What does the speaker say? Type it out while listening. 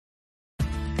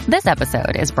This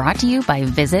episode is brought to you by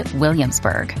Visit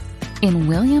Williamsburg. In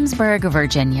Williamsburg,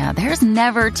 Virginia, there's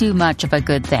never too much of a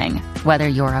good thing. Whether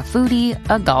you're a foodie,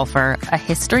 a golfer, a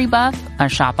history buff, a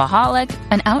shopaholic,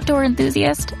 an outdoor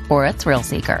enthusiast, or a thrill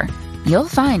seeker, you'll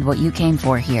find what you came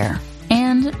for here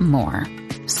and more.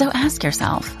 So ask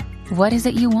yourself, what is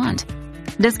it you want?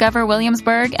 Discover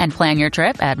Williamsburg and plan your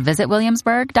trip at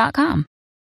visitwilliamsburg.com.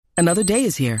 Another day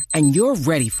is here, and you're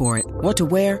ready for it. What to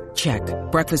wear? Check.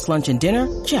 Breakfast, lunch, and dinner?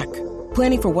 Check.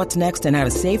 Planning for what's next and how to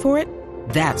save for it?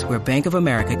 That's where Bank of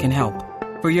America can help.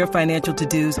 For your financial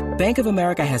to-dos, Bank of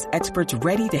America has experts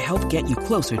ready to help get you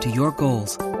closer to your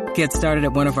goals. Get started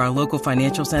at one of our local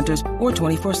financial centers or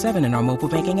 24/7 in our mobile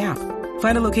banking app.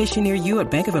 Find a location near you at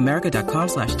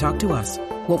bankofamerica.com/talktous.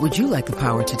 What would you like the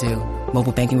power to do?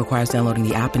 Mobile banking requires downloading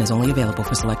the app and is only available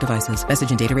for select devices. Message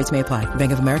and data rates may apply.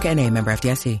 Bank of America N.A., member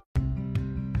FDIC.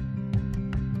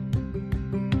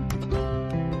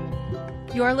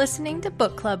 You're listening to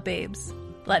Book Club Babes.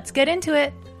 Let's get into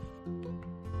it.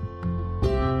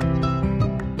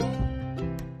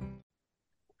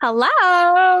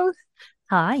 Hello.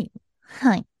 Hi.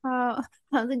 Hi.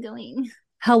 How's it going?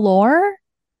 Hello?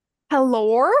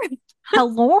 Hello.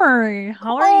 Hello.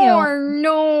 How are you?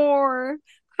 No.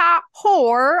 How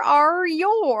are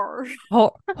you?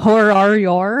 How are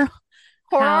you?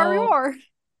 How are you?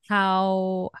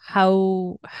 How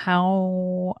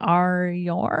are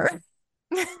you?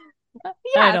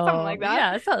 Yeah, something like that.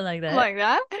 Yeah, something like that. Like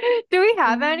that. Do we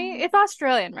have any? It's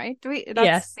Australian, right? That's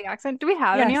Yes. the accent. Do we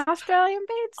have any Australian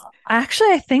babes?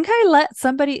 Actually, I think I let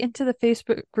somebody into the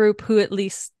Facebook group who at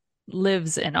least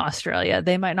lives in Australia.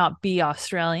 They might not be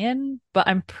Australian, but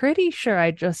I'm pretty sure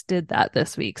I just did that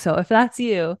this week. So if that's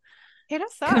you, Hit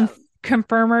us up.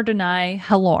 confirm or deny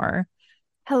hello.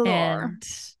 Hello. And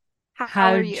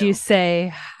How are do you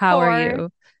say how Or- are you?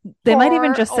 They might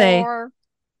even just say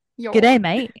g'day,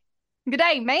 mate.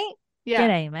 G'day, mate. Yeah.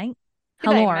 G'day, mate.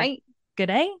 G'day, Hello. mate.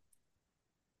 G'day.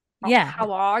 Oh, Yeah.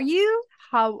 How are you?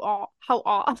 How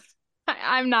are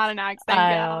I'm not an accent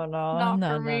I gal. don't know. Not No,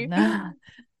 for no, me. no.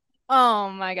 Oh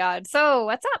my God. So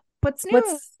what's up? What's new?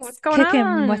 What's going kicking?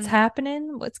 on? What's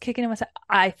happening? What's kicking?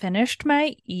 I finished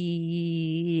my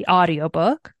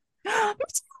audiobook. Me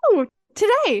too.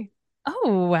 Today.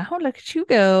 Oh, wow. Look at you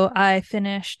go. I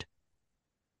finished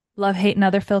Love, Hate, and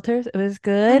Other Filters. It was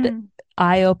good. Mm.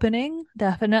 Eye-opening,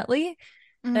 definitely.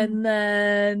 Mm. And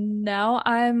then now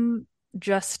I'm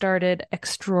just started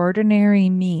Extraordinary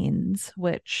Means,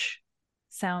 which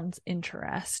sounds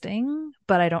interesting,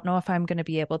 but I don't know if I'm going to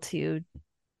be able to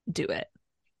do it.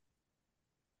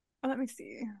 Let me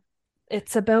see.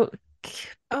 It's about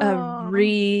a Oh.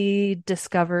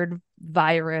 rediscovered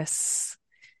virus.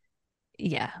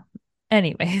 Yeah.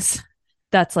 Anyways,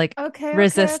 that's like Okay.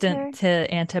 resistant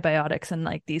to antibiotics, and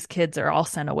like these kids are all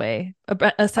sent away.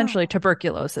 Essentially,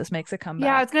 tuberculosis makes a comeback.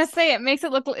 Yeah, I was gonna say it makes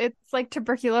it look it's like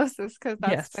tuberculosis because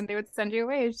that's Yes. when they would send you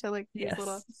away to like these Yes.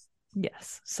 little.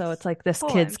 Yes. So it's like this Oh,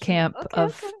 kids' I'm sure. camp Okay,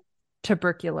 of okay.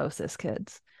 tuberculosis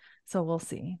kids. So we'll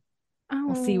see. Oh,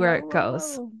 We'll see where it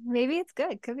goes. Maybe it's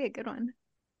good. Could be a good one.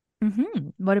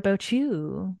 What about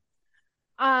you?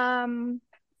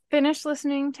 Finished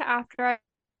listening to After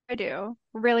I Do.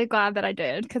 Really glad that I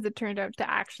did because it turned out to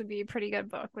actually be a pretty good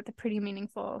book with a pretty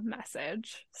meaningful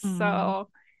message. So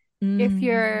if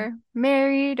you're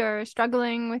married or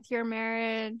struggling with your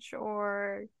marriage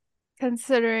or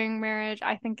considering marriage,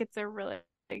 I think it's a really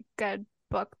good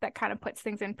book that kind of puts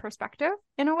things in perspective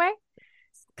in a way.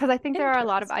 Because I think there are a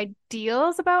lot of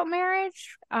ideals about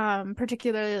marriage,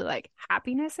 particularly like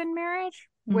happiness in marriage,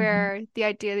 where the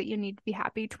idea that you need to be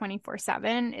happy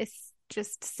 24/7 is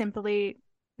just simply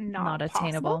not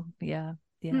attainable. possible. Yeah.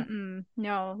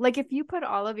 No, like if you put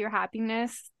all of your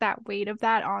happiness, that weight of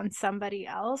that on somebody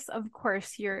else, of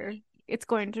course it's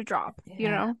going to drop, you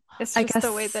know? It's just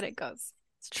the way that it goes.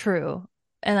 It's true.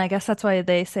 And I guess that's why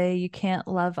they say you can't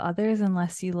love others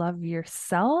unless you love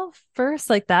yourself first,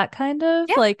 like that kind of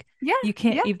you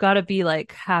can't, you've got to be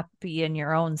like happy in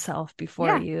your own self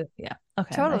before you. Yeah.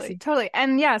 Okay. Totally.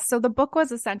 And so the book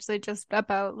was essentially just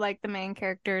about like the main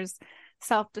character's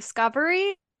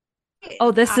self-discovery.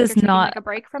 Oh, this is not like a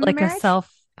break from like the marriage. a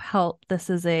self-help. This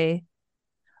was a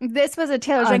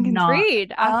Taylor Jenkins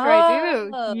Reid After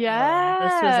I Do. Yes.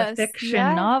 This was a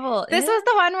fiction novel. This was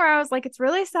the one where I was like, it's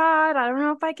really sad. I don't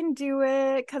know if I can do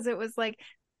it because it was like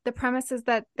the premise is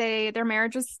that their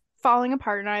marriage is falling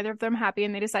apart and neither of them happy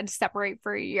and they decide to separate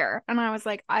for a year. And I was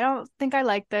like, I don't think I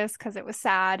like this because it was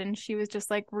sad and she was just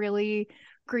like really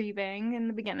grieving in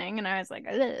the beginning. And I was like,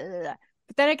 ugh.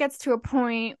 But then it gets to a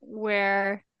point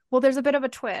where, well, there's a bit of a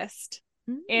twist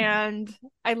and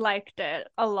I liked it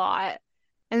a lot.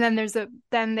 And then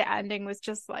then the ending was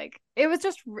just like, it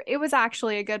was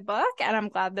actually a good book, and I'm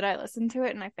glad that I listened to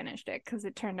it and I finished it because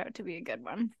it turned out to be a good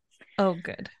one. Oh,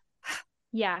 good.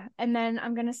 Yeah. And then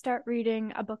I'm going to start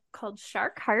reading a book called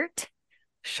Shark Heart.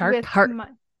 Shark Heart.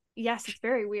 Yes, it's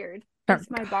very weird. Shark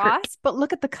It's my Heart. boss, but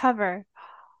look at the cover.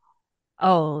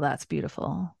 Oh, that's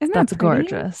beautiful. That's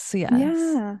gorgeous. Yes.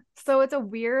 Yeah. So it's a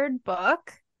weird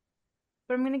book,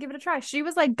 but I'm gonna give it a try. She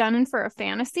was like gunning for a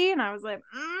fantasy, and I was like,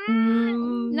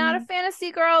 not a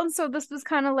fantasy girl. And so this was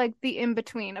kind of like the in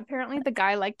between. Apparently, the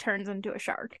guy like turns into a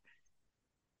shark.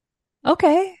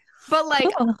 Okay. But like,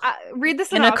 cool. Read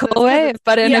this in a cool way,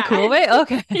 but in a cool way.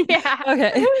 Okay. Yeah.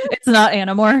 Okay. It's not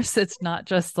Animorphs. It's not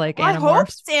just like Animorphs. I hope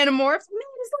it's Animorphs. Man,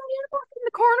 it's not Animorphs in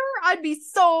the corner. I'd be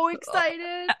so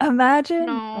excited. Imagine.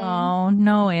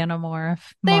 No Animorph.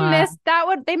 They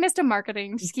missed a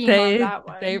marketing scheme on that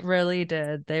one. They really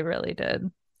did.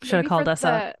 Should have called us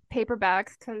up.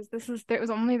 Paperback, because it was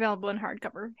only available in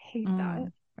hardcover. Hate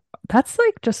that. That's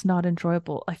like just not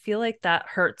enjoyable. I feel like that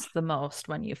hurts the most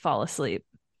when you fall asleep.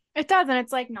 It does, and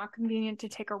it's like not convenient to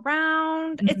take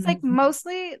around. Mm-hmm. It's like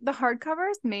mostly the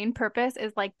hardcover's main purpose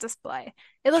is like display.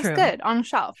 It looks good on a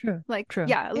shelf. True.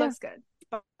 Yeah, it looks good,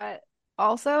 but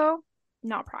also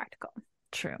not practical.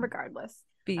 True. Regardless,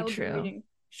 be I will true. Be reading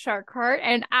Shark Heart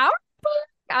and our book.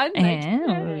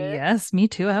 Yes, me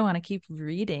too. I want to keep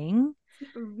reading.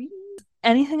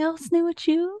 Anything else new with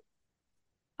you?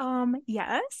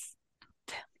 Yes.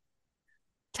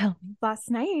 Tell me.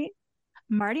 Last night,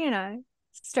 Marty and I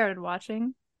started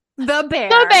watching The Bear.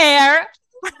 The Bear.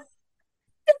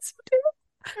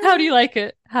 How do you like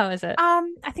it? How is it?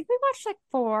 I think we watched like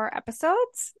 4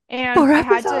 episodes, and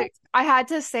I had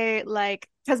to say, like,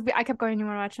 because I kept going, you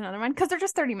want to watch another one? Because they're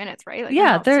just 30 minutes, right? Like,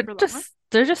 yeah, they're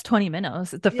just 20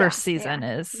 minutes. The first season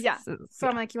is. Yeah. So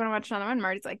I'm like, you want to watch another one?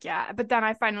 Marty's like, yeah. But then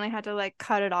I finally had to like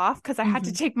cut it off because I had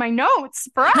to take my notes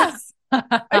for us. If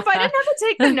I didn't have to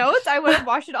take the notes, I would have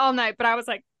watched it all night. But I was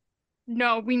like,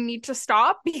 no, we need to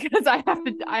stop because I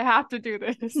have to do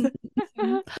this.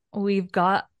 We've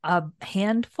got a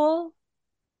handful.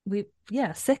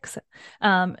 6.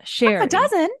 Sherry.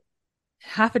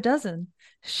 Half a dozen.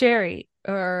 Sherry,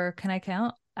 or can I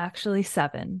count? Actually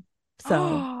 7.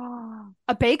 So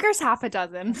a baker's half a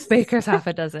dozen. Baker's half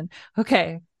a dozen.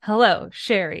 Okay. Hello,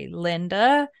 Sherry,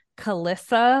 Linda,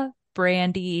 Calissa,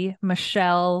 Brandy,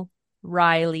 Michelle,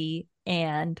 Riley,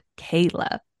 and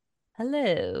Kayla.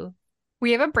 Hello.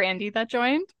 We have a Brandy that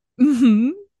joined.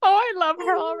 Mm-hmm. Oh, I love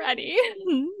her already.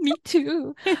 Me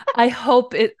too. I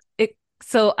hope it.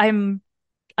 So I'm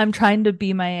trying to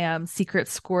be my secret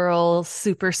squirrel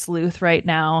super sleuth right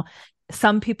now.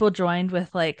 Some people joined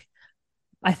with like,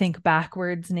 I think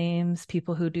backwards names.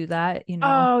 People who do that, you know.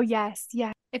 Oh yes,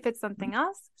 yeah. If it's something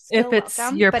else, if it's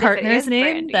welcome. Your partner's name,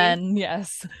 Brandy, then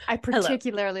yes. I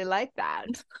particularly like that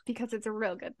because it's a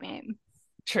real good name.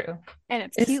 True, and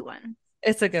it's a cute one.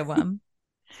 It's a good one.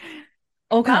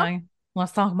 Okay,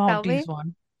 let's talk about this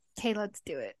one. Okay, let's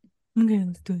do it. Okay,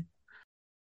 let's do it.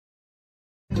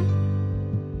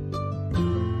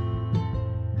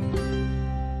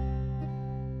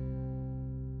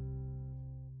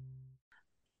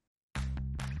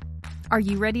 Are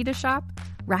you ready to shop?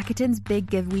 Rakuten's Big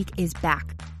Give Week is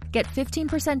back. Get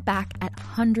 15% back at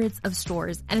hundreds of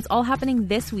stores, and it's all happening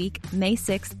this week, May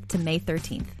 6th to May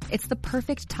 13th. It's the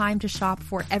perfect time to shop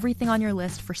for everything on your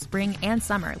list for spring and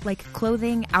summer, like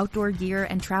clothing, outdoor gear,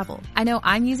 and travel. I know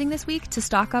I'm using this week to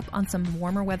stock up on some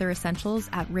warmer weather essentials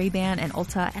at Ray-Ban and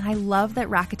Ulta, and I love that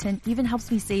Rakuten even helps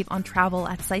me save on travel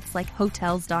at sites like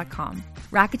Hotels.com.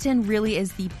 Rakuten really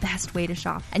is the best way to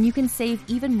shop, and you can save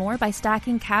even more by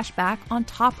stacking cash back on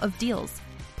top of deals.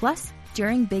 Plus,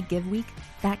 during Big Give Week,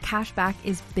 that cash back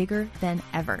is bigger than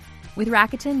ever. With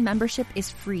Rakuten, membership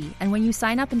is free, and when you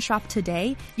sign up and shop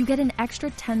today, you get an extra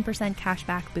 10% cash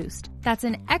back boost. That's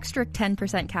an extra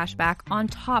 10% cash back on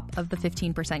top of the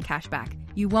 15% cash back.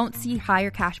 You won't see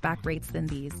higher cash back rates than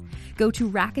these. Go to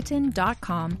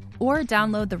Rakuten.com or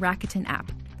download the Rakuten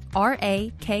app.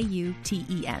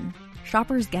 Rakuten.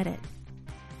 Shoppers get it.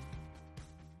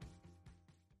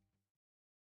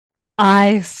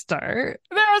 I start.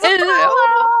 There's a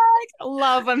prologue.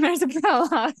 Love when there's a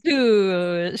prologue.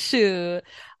 Shoot.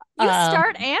 You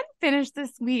start and finish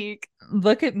this week.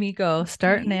 Look at me go,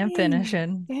 starting and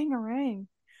finishing. Dang.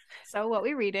 So what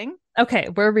we reading? Okay,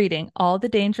 we're reading All the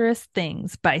Dangerous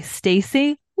Things by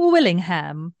Stacey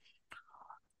Willingham.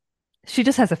 She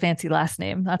just has a fancy last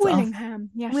name. That's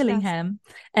Willingham. Yes, Willingham.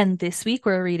 And this week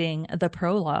we're reading the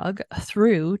prologue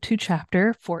through to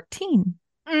chapter 14.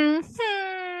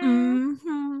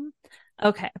 Mm-hmm.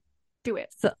 Okay. Do it.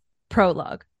 So,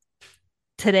 prologue.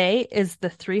 today is the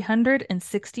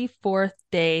 364th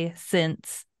day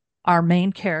since our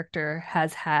main character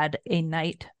has had a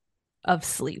night of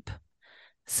sleep.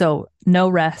 So no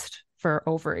rest for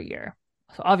over a year.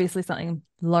 So obviously something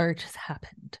large has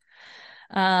happened.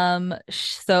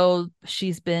 So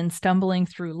she's been stumbling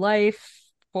through life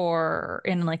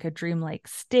in like a dreamlike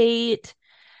state,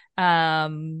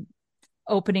 opening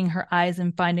her eyes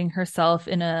and finding herself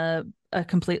in a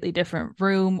completely different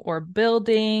room or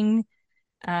building.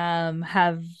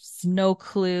 Have no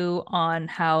clue on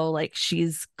how like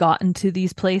she's gotten to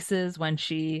these places when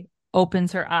she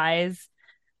opens her eyes.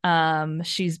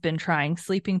 She's been trying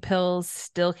sleeping pills,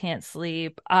 still can't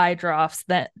sleep, eye drops,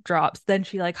 then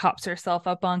she like hops herself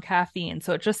up on caffeine.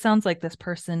 So it just sounds like this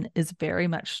person is very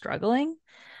much struggling.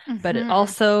 But it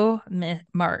also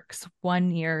marks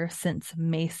 1 year since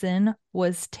Mason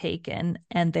was taken,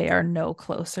 and they are no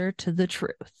closer to the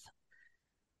truth.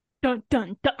 Dun,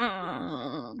 dun,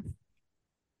 dun.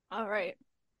 All right.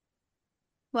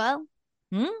 Well,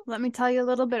 let me tell you a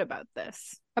little bit about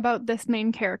this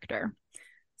main character.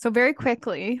 So very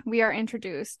quickly, we are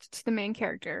introduced to the main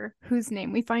character, whose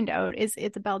name we find out is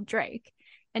Isabel Drake.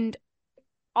 And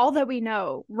all that we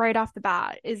know right off the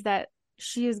bat is that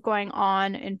she is going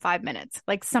on in 5 minutes.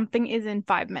 Like something is in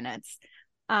 5 minutes.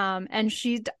 And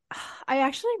I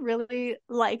actually really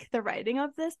like the writing of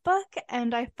this book.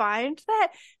 And I find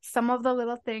that some of the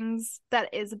little things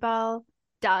that Isabel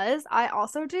does, I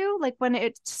also do. Like when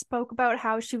it spoke about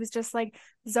how she was just like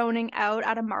zoning out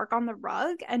at a mark on the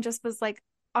rug and just was like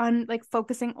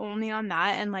focusing only on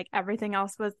that, and like everything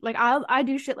else was like, I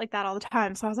do shit like that all the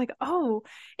time. So I was like, oh,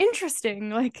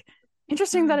 interesting. Like,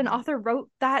 interesting that an author wrote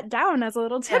that down as a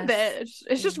little tidbit. Yes.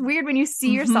 It's just weird when you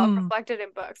see yourself reflected in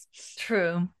books.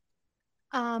 True.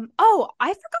 Oh,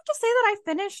 I forgot to say that I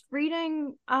finished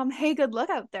reading Hey Good Look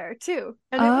Out There too.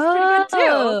 And it was pretty good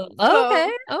too.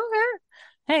 Okay.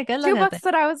 Hey, good luck. 2 books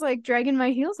that I was like dragging my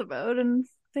heels about, and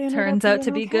they turns out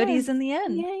to be goodies in the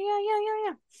end.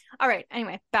 Yeah. All right.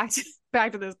 Anyway, back to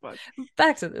this book.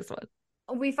 Back to this one.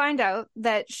 We find out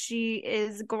that she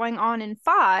is going on in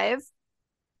 5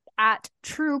 at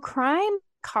True Crime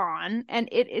Con, and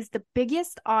it is the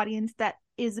biggest audience that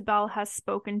Isabel has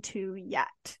spoken to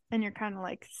yet. And you're kind of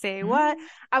like, say what?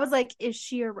 I was like, is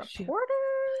she a reporter?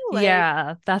 Like,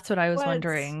 yeah, that's what I was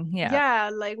wondering.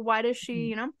 Yeah, like why does she,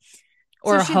 you know?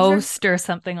 Or a host or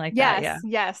something like that.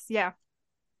 Yeah.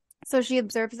 So she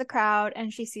observes the crowd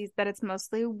and she sees that it's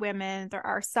mostly women. There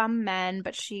are some men,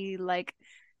 but she like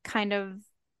kind of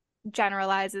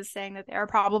generalizes, saying that they're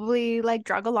probably like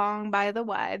drug along by the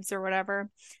wives or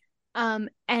whatever.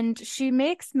 And she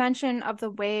makes mention of the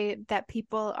way that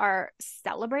people are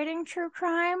celebrating true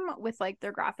crime with like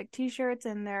their graphic t-shirts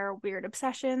and their weird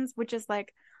obsessions, which is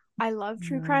like, I love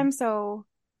true crime, so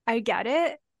I get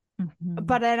it.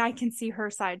 But then I can see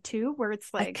her side too, where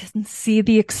it's like, I can see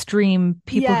the extreme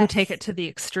people who take it to the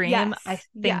extreme. Yes. I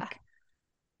think,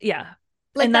 yeah.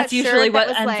 Like, and that's usually what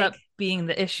ends up being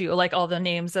the issue, like all the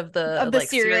names of the like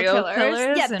serial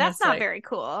killers. Yeah, that's not like, very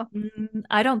cool.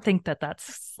 I don't think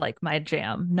that's like my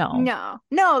jam. No,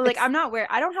 like I'm not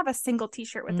I don't have a single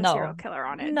t-shirt with the serial killer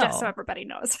on it, just so everybody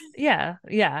knows. Yeah,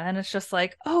 and it's just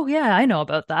like, oh yeah, I know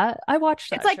about that. I watched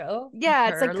that show.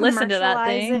 Yeah, it's like listen to that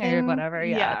thing or whatever.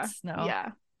 Yeah.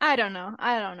 I don't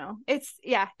know. It's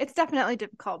definitely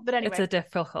difficult, but anyway, it's a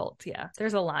difficult. Yeah,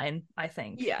 there's a line, I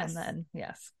think. Yes, and then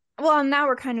yes. Well, now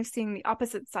we're kind of seeing the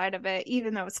opposite side of it,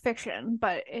 even though it's fiction,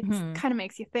 but it kind of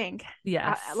makes you think.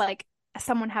 Yes. Like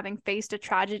someone having faced a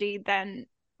tragedy, then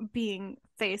being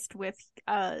faced with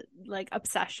like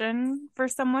obsession for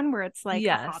someone where it's like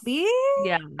a hobby.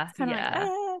 Yeah. It's kind of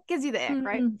like, gives you the ick,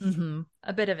 right?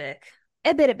 A bit of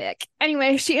ick.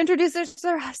 Anyway, she introduces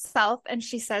herself and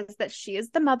she says that she is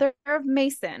the mother of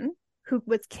Mason, who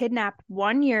was kidnapped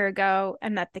 1 year ago,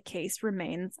 and that the case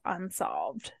remains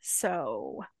unsolved.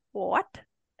 So... what?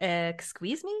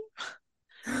 Excuse me?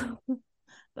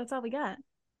 That's all we got.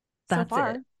 That's so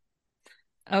far. It.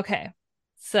 Okay.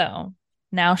 So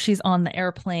now she's on the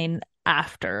airplane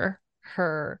after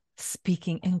her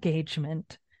speaking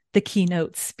engagement, the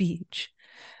keynote speech.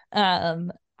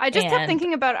 I just kept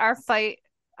thinking about our fight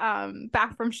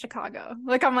back from Chicago.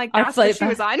 Like, I'm like, that's what she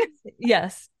was on.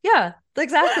 Yes. Yeah,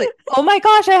 exactly. Oh my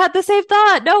gosh, I had the same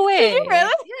thought. No way. Did you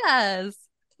really? Yes.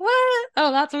 What?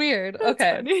 Oh, that's weird. That's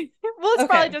okay. Funny. Well, it's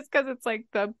probably just because it's like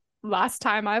the last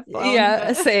time I've flown.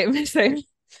 Yeah, same.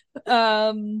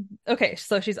 Okay,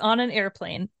 so she's on an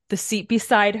airplane. The seat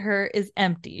beside her is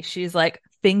empty. She's like,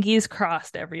 fingies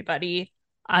crossed, everybody.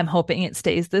 I'm hoping it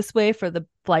stays this way for the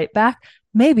flight back.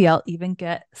 Maybe I'll even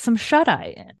get some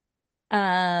shut-eye in.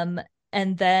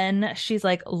 And then she's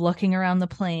like looking around the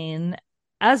plane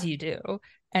as you do.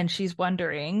 And she's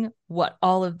wondering what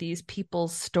all of these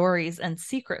people's stories and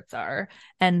secrets are,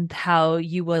 and how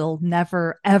you will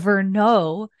never, ever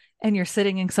know. And you're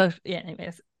sitting in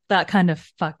anyways, that kind of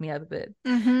fucked me up a bit.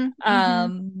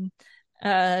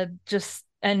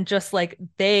 Just like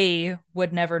they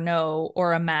would never know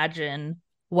or imagine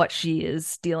what she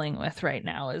is dealing with right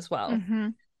now as well.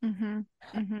 And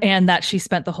that she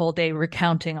spent the whole day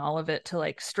recounting all of it to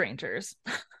like strangers.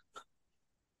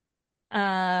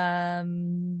 Yeah,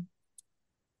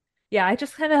 I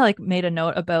just kind of like made a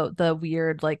note about the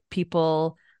weird like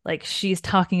people, like she's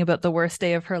talking about the worst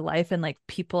day of her life and like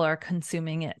people are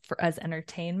consuming it as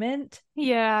entertainment.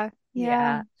 Yeah.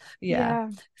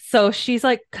 So she's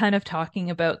like kind of talking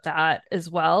about that as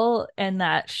well, and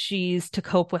that she's, to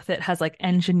cope with it, has like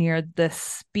engineered this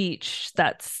speech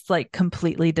that's like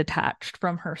completely detached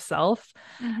from herself.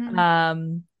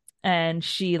 And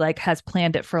she like has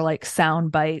planned it for like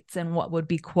sound bites and what would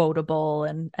be quotable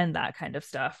and that kind of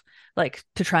stuff, like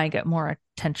to try and get more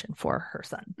attention for her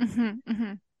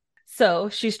son. So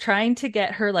she's trying to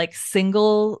get her like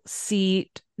single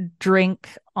seat drink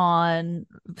on,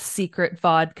 secret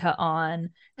vodka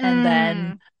on, and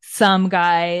then some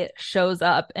guy shows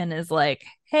up and is like,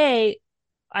 hey,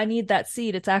 I need that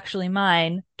seat, it's actually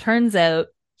mine. Turns out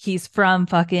he's from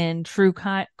fucking True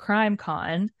Crime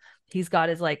Con. He's got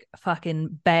his like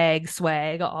fucking bag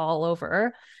swag all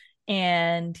over.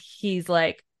 And he's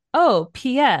like, oh,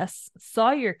 P.S.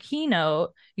 saw your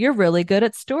keynote. You're really good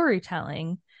at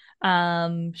storytelling.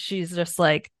 She's just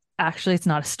like, actually, it's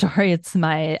not a story. It's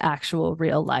my actual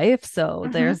real life. So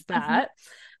there's that.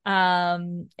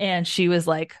 And she was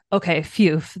like, okay,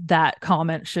 phew, that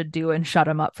comment should do, and shut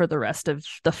him up for the rest of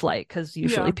the flight. Cause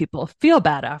usually people feel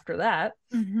bad after that.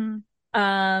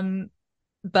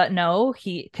 But no,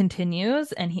 he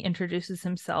continues and he introduces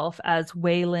himself as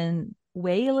Wayland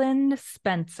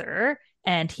Spencer,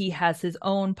 and he has his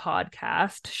own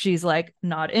podcast. She's like,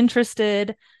 not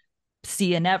interested.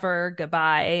 See you never.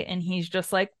 Goodbye. And he's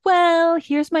just like, well,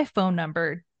 here's my phone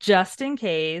number just in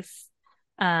case.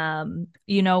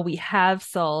 We have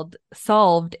solved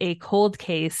a cold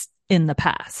case in the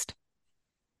past.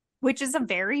 Which is a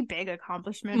very big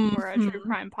accomplishment for a true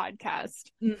crime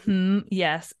podcast.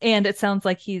 Yes. And it sounds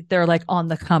like they're like on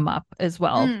the come up as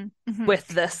well with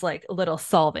this like little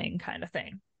solving kind of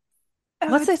thing.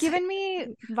 What's it giving me?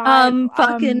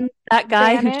 Fucking that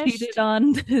guy Vanished? Who cheated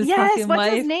on his fucking what's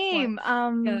wife. His name?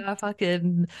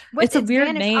 It's a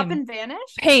weird name. Up and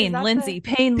Vanished? Payne Lindsay.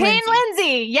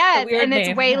 Lindsay. Yes, and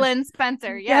it's Wayland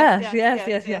Spencer. Yes.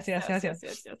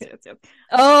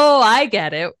 Oh, I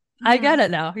get it. I get it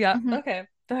now. Yeah. Okay.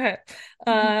 All right.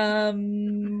 Now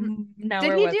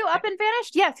did he do Up and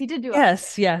Vanished? Yes, he did do.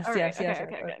 Yes.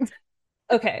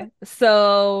 Okay.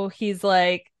 So he's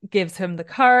like, gives him the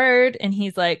card, and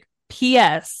he's like,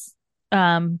 P.S.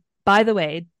 By the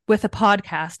way, with a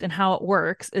podcast and how it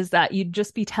works is that you'd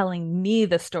just be telling me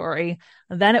the story,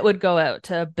 then it would go out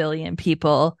to 1 billion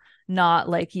people, not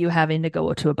like you having to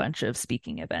go to a bunch of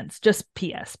speaking events. Just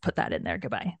P.S. Put that in there.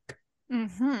 Goodbye.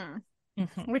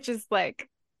 Which is like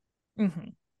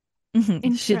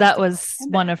that was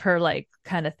one of her like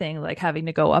kind of thing, like having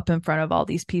to go up in front of all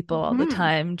these people all the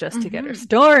time just to get her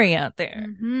story out there.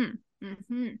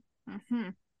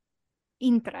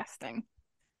 Interesting.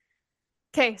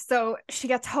 Okay, so she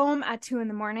gets home at 2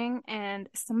 a.m. and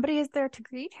somebody is there to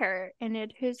greet her, and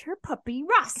it is her puppy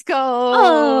Roscoe.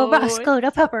 Oh, Roscoe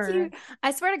the pupper.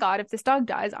 I swear to God, if this dog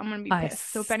dies, I'm gonna be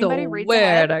pissed. So if anybody reads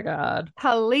it, God,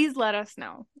 please let us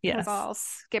know. Yes, I'll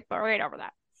skip right over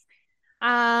that.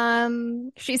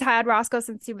 She's had Roscoe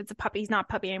since he was a puppy. He's not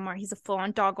a puppy anymore. He's a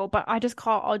full-on doggo, but I just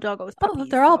call all doggos puppies. Oh,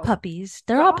 they're all puppies.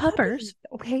 They're all puppers.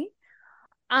 Puppies. Okay.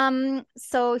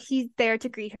 So he's there to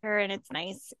greet her, and it's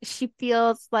nice. She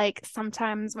feels like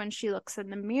sometimes when she looks in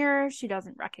the mirror, she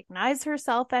doesn't recognize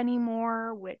herself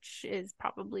anymore, which is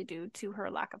probably due to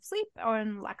her lack of sleep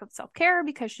and lack of self-care,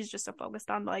 because she's just so focused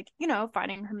on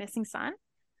finding her missing son.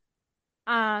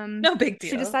 No big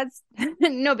deal. She decides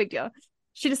no big deal.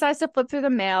 She decides to flip through the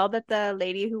mail that the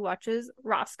lady who watches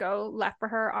Roscoe left for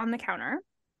her on the counter.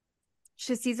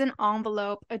 She sees an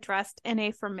envelope addressed in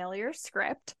a familiar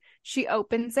script. She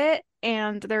opens it,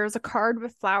 and there's a card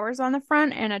with flowers on the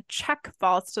front, and a check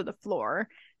falls to the floor,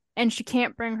 and she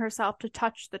can't bring herself to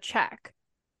touch the check.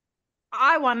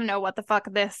 I want to know what the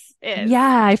fuck this is.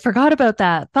 Yeah, I forgot about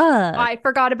that. Fuck. I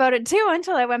forgot about it too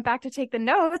until I went back to take the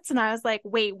notes, and I was like,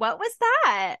 wait, what was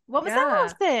that? What was that whole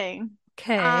thing?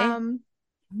 Okay.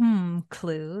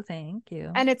 Clue. Thank you.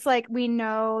 And it's like, we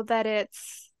know that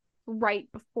it's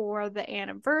right before the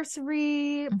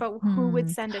anniversary, but who would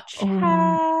send a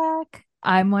check?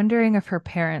 I'm wondering if her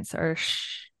parents are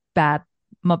bad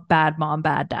mom,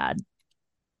 bad dad.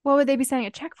 What would they be sending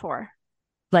a check for?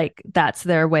 Like that's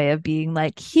their way of being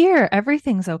like, here,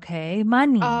 everything's okay.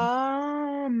 Money.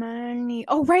 Oh, money.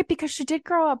 Oh, right, because she did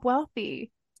grow up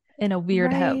wealthy. In a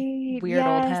weird house, weird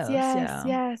old house.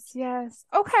 Yes.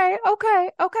 Okay.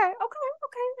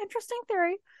 Interesting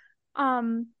theory.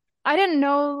 I didn't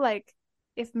know like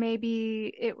if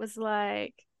maybe it was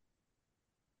like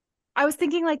I was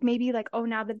thinking like maybe like, oh,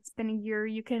 now that it's been a year,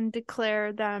 you can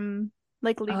declare them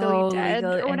like legally dead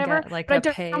or whatever. Get, like, but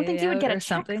I don't think you would get a check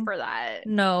something for that.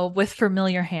 No, with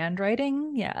familiar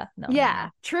handwriting. Yeah. No. Yeah.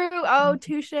 No. True. Oh,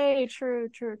 touche. True.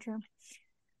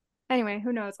 Anyway,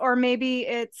 who knows? Or maybe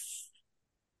it's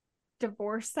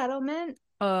divorce settlement.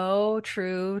 Oh,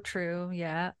 true.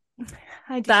 Yeah.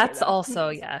 That's also,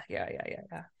 yeah.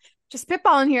 Just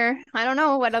spitballing here. I don't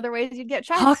know what other ways you'd get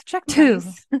checks. Check too.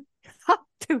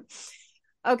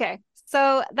 Okay.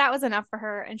 So that was enough for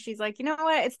her. And she's like, you know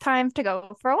what? It's time to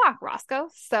go for a walk, Roscoe.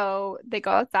 So they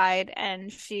go outside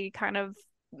and she kind of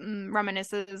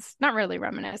reminisces, not really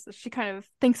reminisces, she kind of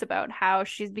thinks about how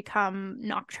she's become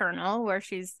nocturnal, where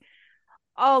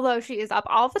although she is up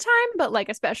all the time, but like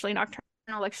especially nocturnal,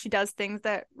 like she does things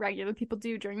that regular people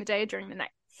do during the day, during the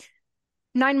night.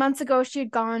 9 months ago, she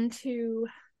had gone to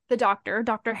the doctor,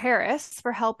 Dr. Harris,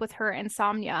 for help with her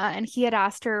insomnia, and he had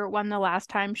asked her when the last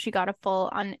time she got a full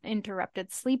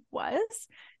uninterrupted sleep was.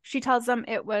 She tells him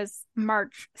it was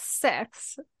March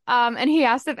 6th, and he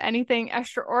asked if anything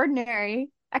extraordinary,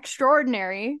 and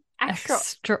he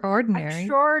asked her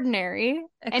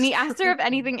if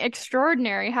anything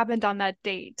extraordinary happened on that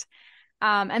date.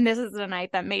 And this is the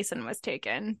night that Mason was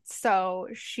taken. So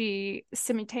she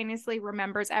simultaneously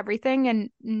remembers everything and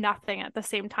nothing at the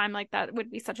same time. Like that would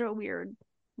be such a weird.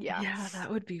 Yeah, that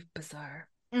would be bizarre.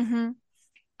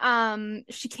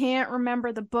 She can't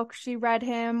remember the book she read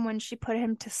him when she put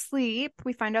him to sleep.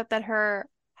 We find out that her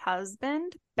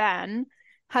husband, Ben,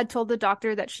 had told the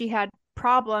doctor that she had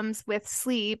problems with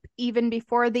sleep even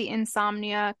before the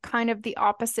insomnia, kind of the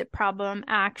opposite problem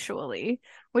actually,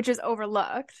 which is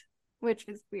overlooked. Which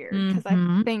is weird because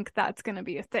I think that's going to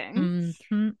be a thing.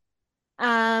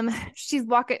 She's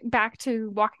walking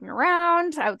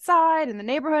around outside in the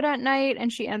neighborhood at night,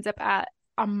 and she ends up at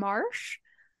a marsh.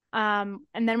 And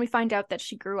then we find out that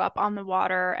she grew up on the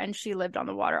water and she lived on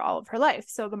the water all of her life.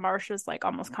 So the marsh is like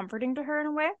almost comforting to her in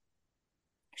a way.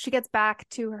 She gets back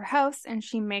to her house and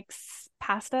she makes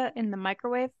pasta in the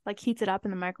microwave, like heats it up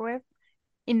in the microwave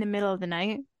in the middle of the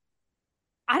night.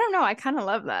 I don't know. I kind of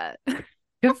love that.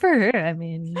 Good for her. I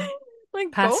mean,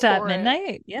 like pasta at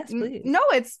midnight. Yes, please. No,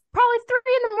 it's probably 3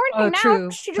 a.m. now.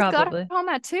 True. She just got home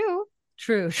at 2.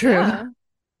 True.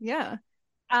 Yeah.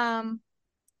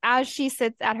 As she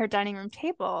sits at her dining room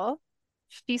table,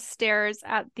 she stares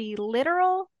at the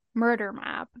literal murder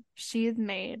map she's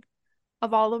made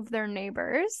of all of their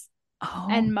neighbors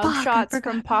and mugshots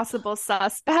from possible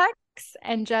suspects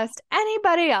and just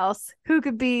anybody else who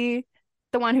could be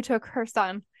the one who took her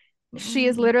son. She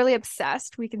is literally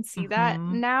obsessed. We can see that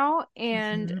now.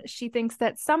 And she thinks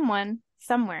that someone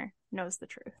somewhere knows the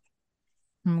truth.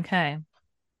 Okay.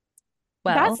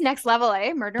 Well, that's next level,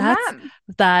 murder map.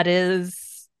 That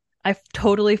is,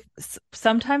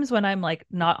 sometimes when I'm like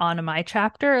not on my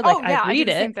chapter, like I read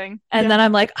it same thing. And then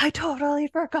I'm like, I totally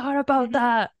forgot about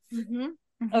that.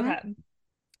 Okay.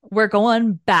 We're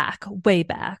going back, way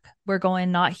back. We're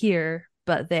going not here,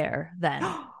 but there then.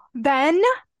 Then.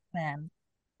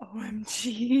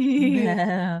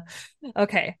 OMG.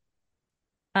 Okay.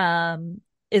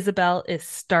 Isabel is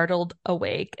startled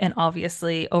awake and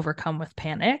obviously overcome with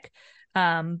panic.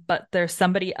 But there's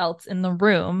somebody else in the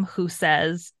room who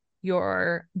says,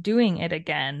 "You're doing it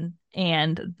again,"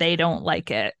 and they don't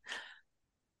like it.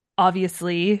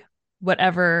 Obviously,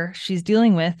 whatever she's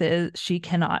dealing with is she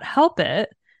cannot help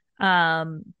it.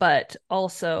 But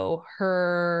also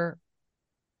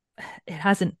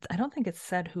I don't think it's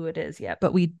said who it is yet,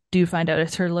 but we do find out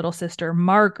it's her little sister,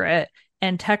 Margaret.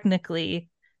 And technically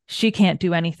she can't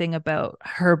do anything about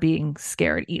her being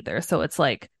scared either. So it's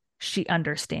like, she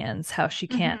understands how she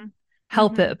can't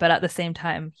help it, but at the same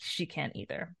time, she can't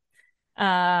either.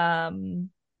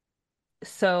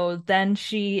 So then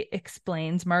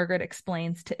Margaret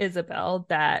explains to Isabel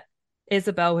that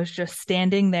Isabel was just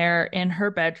standing there in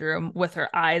her bedroom with her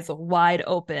eyes wide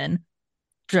open,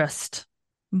 just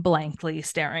blankly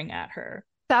staring at her.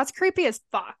 That's creepy as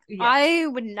fuck. Yes. I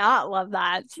would not love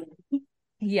that.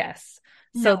 Yes.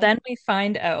 No. So then we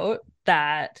find out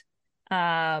that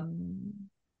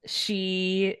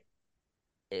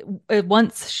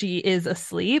once she is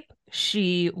asleep,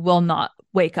 she will not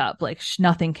wake up. Like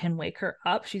nothing can wake her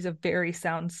up. She's a very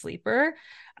sound sleeper.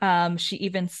 She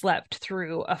even slept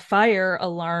through a fire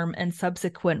alarm and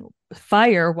subsequent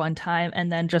fire one time,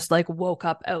 and then just like woke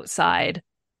up outside,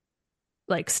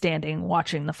 like standing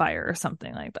watching the fire or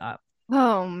something like that.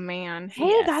 Oh man. Hey,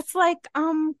 yes. That's like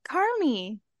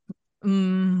Carmy.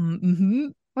 Mm-hmm.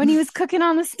 When he was cooking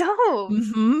on the stove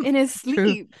in his sleep.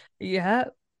 True. Yeah.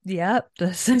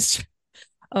 This is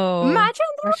imagine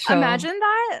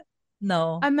that.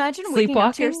 No. Imagine waking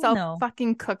up to yourself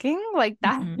fucking cooking. Like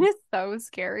that is so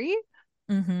scary.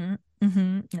 No.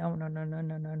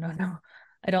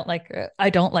 I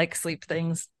don't like sleep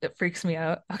things. It freaks me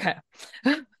out. Okay.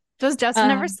 Does Justin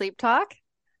ever sleep talk?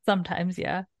 Sometimes,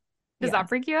 yeah. Does that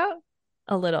freak you out?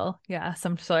 A little, yeah.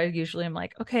 So I usually am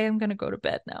like, okay, I'm gonna go to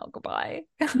bed now. Goodbye.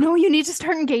 No, you need to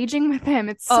start engaging with him.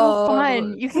 It's so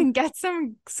fun. You can get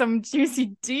some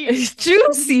juicy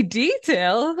juicy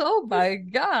details. Oh my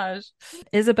gosh.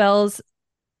 Isabel's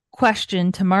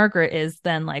question to Margaret is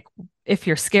then like, if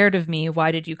you're scared of me,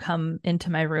 why did you come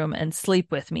into my room and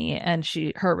sleep with me? And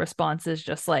her response is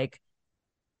just like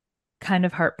kind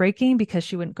of heartbreaking, because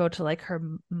she wouldn't go to like her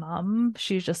mom.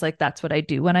 She's just like, that's what I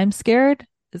do when I'm scared.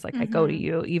 Is like I go to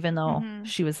you, even though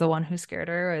she was the one who scared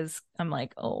her. I'm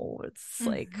like, oh, it's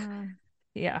like,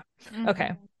 yeah.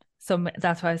 Okay. So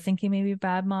that's why I was thinking maybe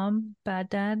bad mom, bad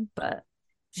dad, but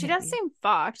she does seem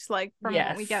fucked, like from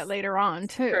what we get later on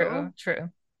too. True.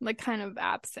 Like kind of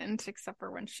absent, except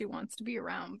for when she wants to be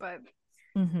around. But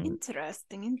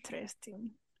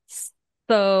interesting.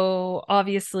 So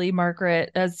obviously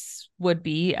Margaret, as would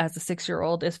be as a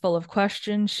 6-year-old, is full of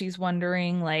questions. She's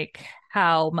wondering like,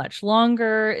 how much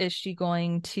longer is she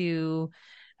going to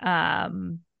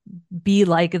be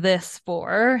like this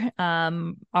for?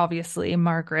 Obviously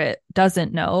Margaret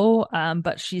doesn't know,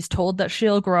 but she's told that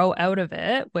she'll grow out of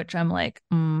it, which I'm like,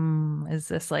 is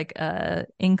this like a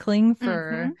inkling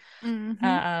for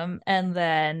and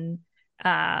then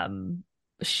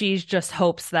she just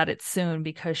hopes that it's soon,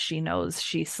 because she knows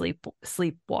she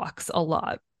sleepwalks a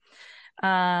lot.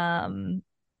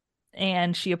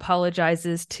 And she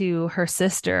apologizes to her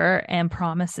sister and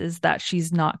promises that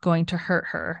she's not going to hurt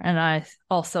her. And I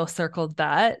also circled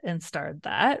that and starred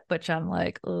that, which I'm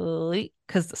like,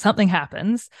 because something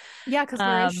happens. Yeah, because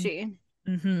where is she?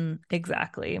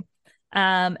 Exactly.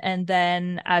 And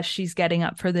then as she's getting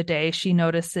up for the day, she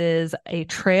notices a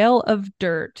trail of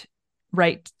dirt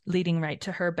leading right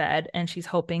to her bed, and she's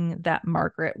hoping that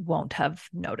Margaret won't have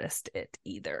noticed it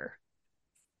either.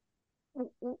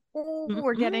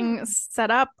 We're getting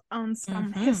set up on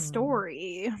some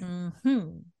history,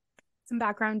 some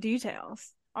background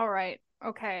details. All right,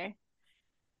 okay.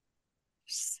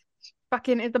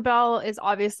 Fucking Isabel is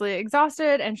obviously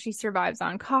exhausted, and she survives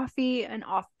on coffee and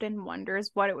often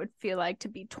wonders what it would feel like to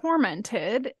be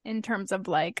tormented in terms of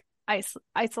like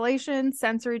isolation,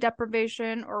 sensory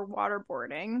deprivation, or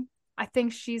waterboarding. I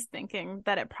think she's thinking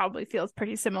that it probably feels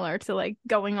pretty similar to like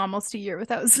going almost a year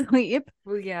without sleep.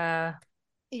 Well, yeah.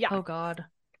 Oh God.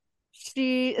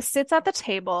 She sits at the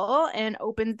table and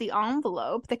opens the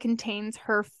envelope that contains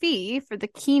her fee for the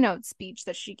keynote speech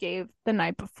that she gave the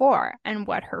night before. And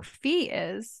what her fee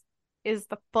is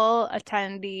the full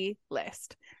attendee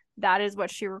list. That is what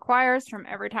she requires from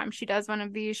every time she does one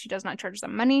of these. She does not charge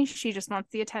them money. She just wants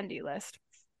the attendee list.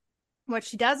 What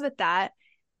she does with that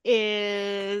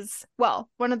is, well,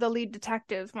 one of the lead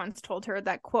detectives once told her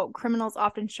that, quote, criminals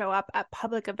often show up at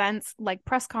public events like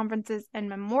press conferences and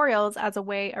memorials as a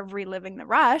way of reliving the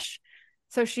rush.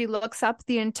 So she looks up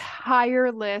the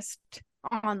entire list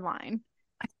online.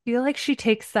 I feel like she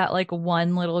takes that like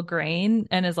one little grain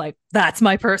and is like, that's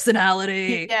my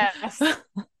personality. Yes.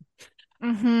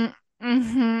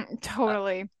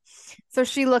 Totally. So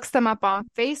she looks them up on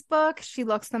Facebook. She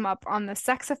looks them up on the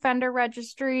sex offender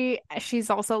registry. She's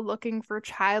also looking for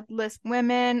childless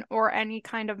women or any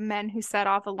kind of men who set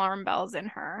off alarm bells in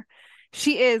her.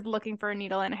 She is looking for a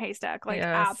needle in a haystack, like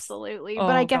absolutely.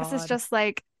 But I guess it's just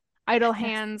like idle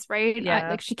hands, right? Yeah.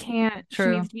 Like she can't.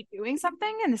 True. She needs to be doing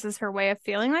something, and this is her way of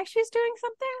feeling like she's doing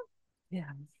something.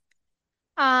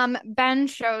 Yeah. Ben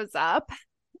shows up.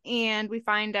 And we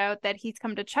find out that he's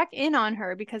come to check in on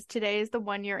her because today is the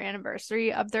 1-year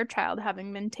anniversary of their child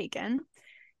having been taken.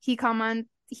 He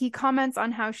comments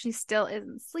on how she still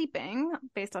isn't sleeping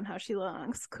based on how she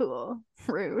looks. Cool.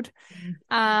 Rude.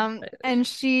 And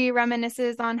she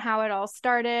reminisces on how it all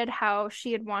started, how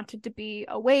she had wanted to be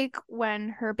awake when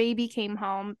her baby came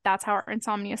home. That's how her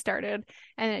insomnia started.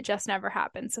 And it just never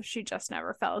happened. So she just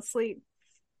never fell asleep.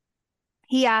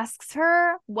 He asks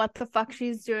her what the fuck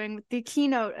she's doing with the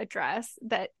keynote address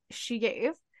that she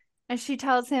gave. And she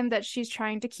tells him that she's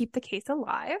trying to keep the case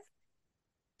alive.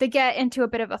 they get into a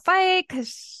bit of a fight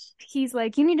because he's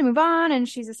like, you need to move on, and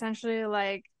she's essentially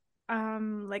like,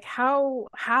 how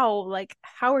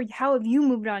have you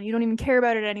moved on? You don't even care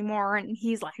about it anymore. And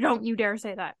he's like, don't you dare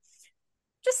say that.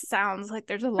 Just sounds like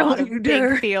there's a lot of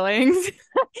big feelings.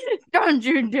 Don't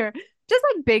you dare. Just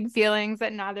like big feelings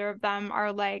that neither of them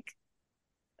are like,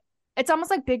 it's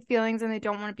almost like big feelings and they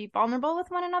don't want to be vulnerable with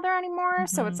one another anymore. Mm-hmm.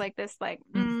 So it's like this like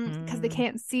because they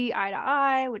can't see eye to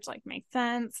eye, which like makes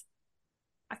sense.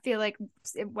 I feel like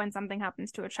when something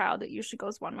happens to a child, it usually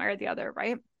goes one way or the other,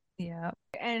 right? Yeah.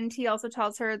 And he also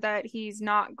tells her that he's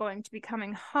not going to be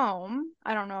coming home.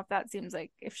 I don't know if that seems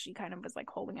like if she kind of was like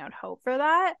holding out hope for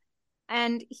that.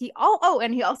 And he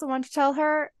also wanted to tell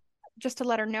her, just to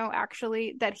let her know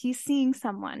actually, that he's seeing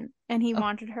someone and he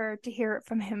wanted her to hear it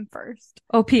from him first.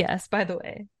 Oh, P.S. by the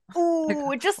way.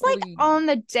 Oh, just like on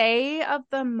the day of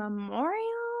the memorial.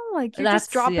 Like you're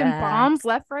just dropping bombs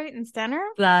left, right, and center.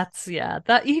 That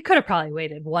he could have probably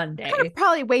waited one day. Could have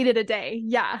probably waited a day.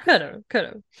 Yeah. Could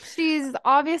have. She's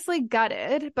obviously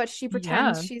gutted, but she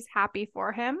pretends she's happy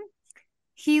for him.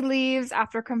 He leaves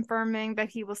after confirming that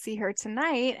he will see her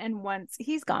tonight, and once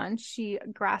he's gone, she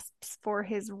grasps for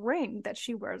his ring that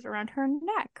she wears around her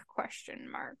neck? ?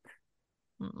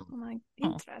 I'm like,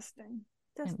 interesting.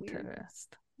 That's weird.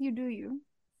 You do you.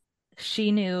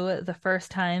 She knew the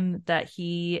first time that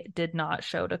he did not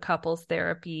show to couples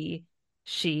therapy,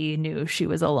 she knew she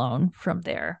was alone from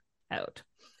there out.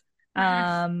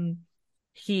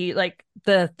 He, like,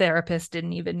 the therapist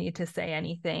didn't even need to say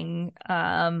anything.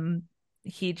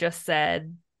 He just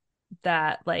said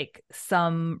that like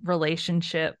some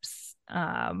relationships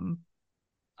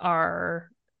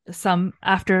are some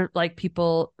after like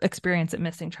people experience a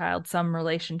missing child, some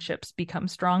relationships become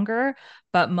stronger,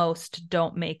 but most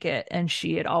don't make it. And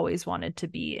she had always wanted to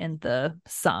be in the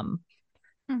some.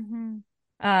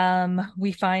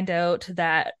 We find out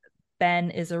that Ben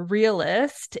is a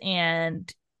realist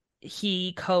and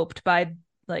he coped by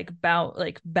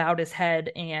bowed his head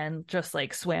and just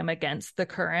like swam against the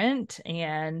current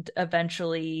and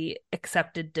eventually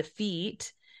accepted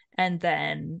defeat. And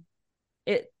then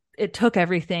it took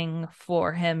everything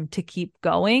for him to keep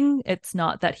going. It's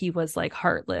not that he was like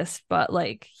heartless, but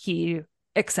like he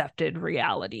accepted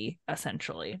reality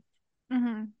essentially.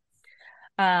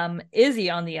 Izzy,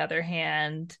 on the other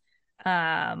hand,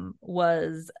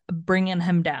 was bringing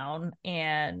him down,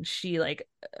 and she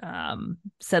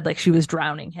said like she was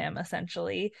drowning him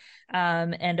essentially,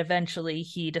 and eventually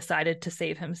he decided to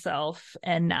save himself,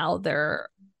 and now they're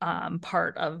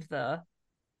part of the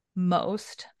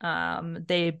most.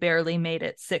 They barely made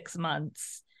it 6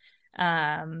 months,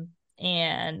 and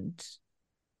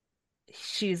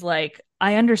she's like,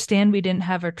 I understand we didn't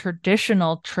have a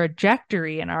traditional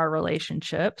trajectory in our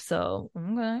relationship, so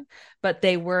okay. But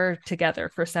they were together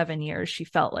for 7 years. She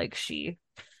felt like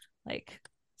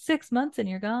 6 months and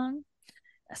you're gone.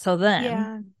 So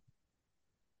then,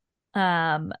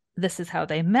 this is how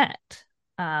they met.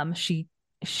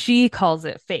 She calls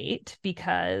it fate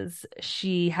because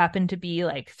she happened to be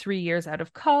like 3 years out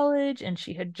of college and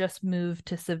she had just moved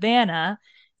to Savannah,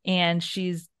 and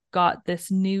she's got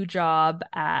this new job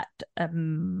at a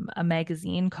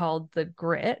magazine called The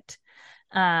Grit.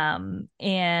 And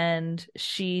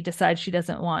she decides she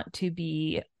doesn't want to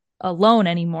be alone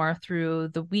anymore through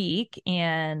the week.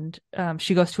 And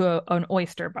she goes to an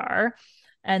oyster bar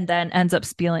and then ends up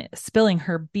spilling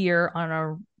her beer on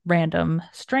a random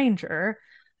stranger.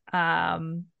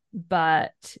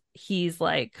 But he's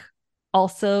like,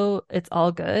 also, it's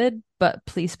all good, but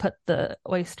please put the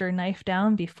oyster knife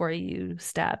down before you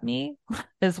stab me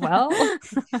as well.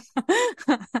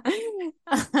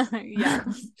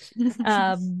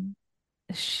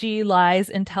 She lies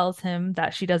and tells him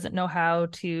that she doesn't know how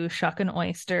to shuck an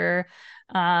oyster,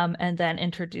 and then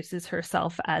introduces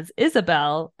herself as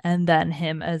Isabel and then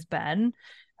him as Ben.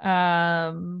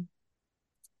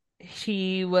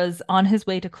 He was on his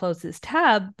way to close his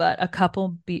tab, but a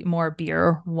couple more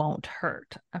beer won't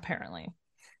hurt, apparently.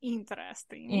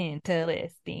 Interesting.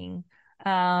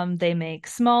 They make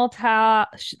small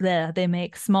talk.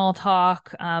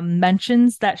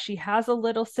 Mentions that she has a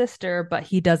little sister, but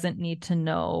he doesn't need to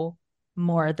know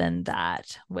more than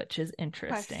that, which is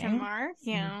interesting. Question mark.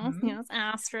 Yes,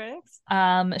 asterisk.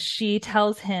 She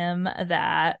tells him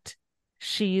that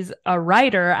she's a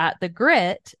writer at The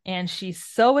Grit and she's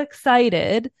so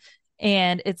excited,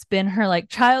 and it's been her like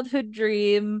childhood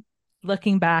dream.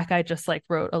 Looking back, I just like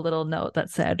wrote a little note that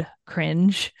said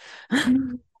cringe.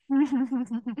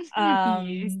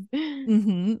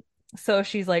 So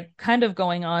she's like kind of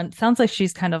going on. Sounds like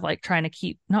she's kind of like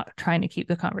not trying to keep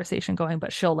the conversation going,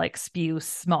 but she'll like spew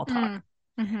small talk.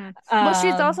 Well,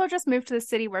 she's also just moved to the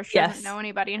city where she doesn't know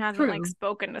anybody and hasn't like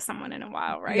spoken to someone in a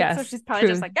while, right? Yes, so she's probably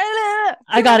just like,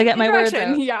 I gotta get my words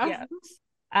out. Yeah.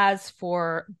 As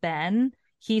for Ben,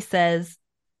 he says,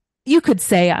 "You could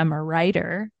say I'm a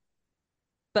writer,"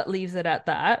 but leaves it at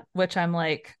that, which I'm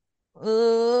like,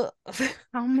 how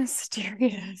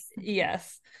mysterious.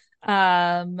 Yes.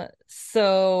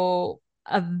 So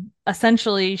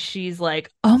essentially she's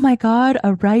like, oh my God,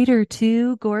 a writer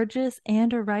too, gorgeous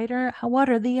and a writer. What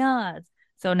are the odds?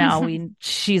 So now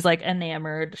she's like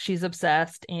enamored, she's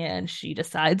obsessed, and she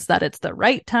decides that it's the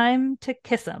right time to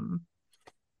kiss him.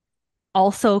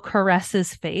 Also caress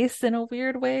his face in a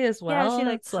weird way as well.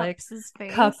 Yeah, she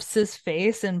cups his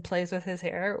face and plays with his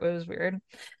hair. It was weird.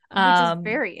 Which is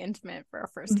very intimate for a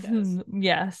first kiss.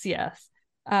 Yes.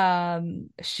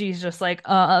 She's just like,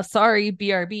 sorry,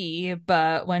 BRB.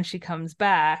 But when she comes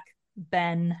back,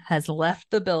 Ben has left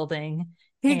the building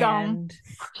and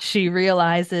she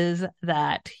realizes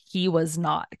that he was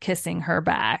not kissing her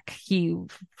back. He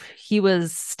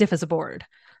was stiff as a board.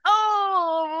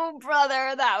 Oh,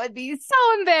 brother, that would be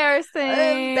so embarrassing.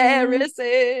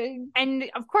 And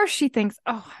of course she thinks,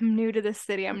 oh, I'm new to this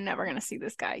city. I'm never going to see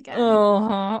this guy again.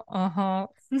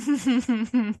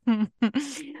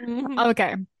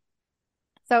 Okay.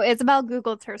 So Isabel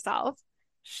Googled herself.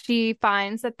 She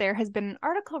finds that there has been an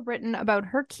article written about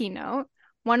her keynote.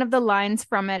 One of the lines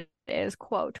from it is,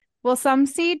 quote, "Will some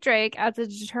see Drake as a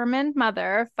determined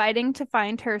mother fighting to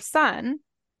find her son?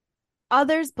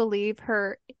 Others believe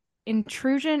her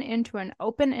intrusion into an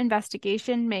open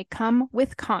investigation may come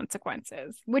with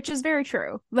consequences," which is very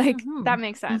true. Like, that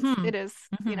makes sense. It is,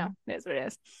 it is what it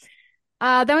is.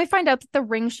 Then we find out that the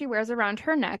ring she wears around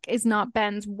her neck is not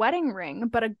Ben's wedding ring,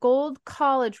 but a gold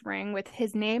college ring with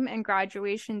his name and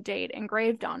graduation date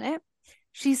engraved on it.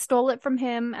 She stole it from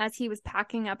him as he was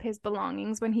packing up his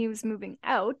belongings when he was moving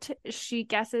out. She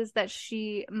guesses that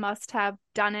she must have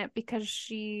done it because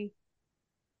she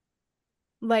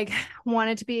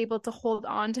wanted to be able to hold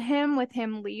on to him with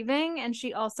him leaving, and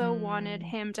she also wanted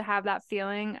him to have that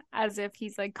feeling as if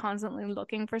he's constantly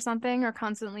looking for something or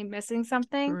constantly missing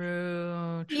something.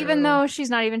 True. Even though she's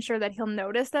not even sure that he'll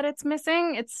notice that it's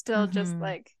missing, it's still just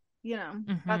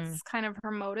that's kind of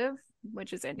her motive,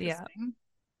 which is interesting. Yeah.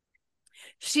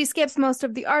 She skips most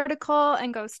of the article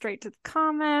and goes straight to the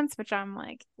comments, which I'm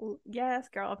like, yes,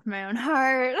 girl, from my own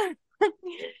heart.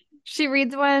 She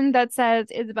reads one that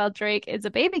says Isabel Drake is a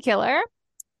baby killer.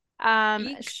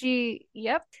 She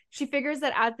figures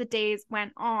that as the days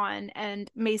went on and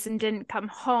Mason didn't come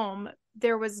home,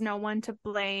 there was no one to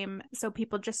blame, so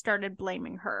people just started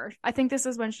blaming her. I think this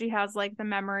is when she has the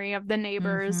memory of the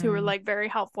neighbors who were very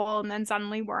helpful and then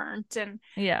suddenly weren't, and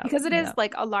because it is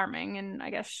alarming, and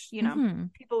I guess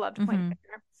people love to point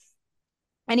finger.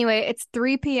 Anyway, it's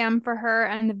 3 p.m. for her,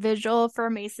 and the vigil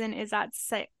for Mason is at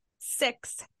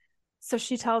 6. So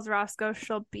she tells Roscoe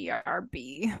she'll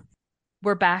BRB.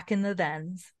 We're back in the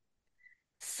thens.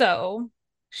 So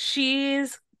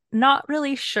she's not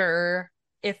really sure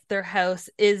if their house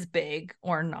is big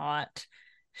or not.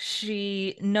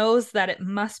 She knows that it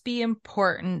must be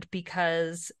important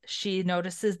because she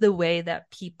notices the way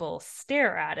that people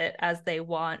stare at it as they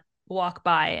walk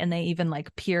by, and they even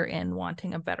peer in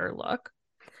wanting a better look.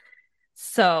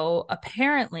 So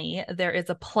apparently there is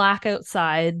a plaque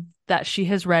outside that she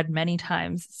has read many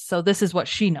times. So this is what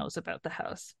she knows about the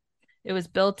house. It was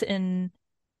built in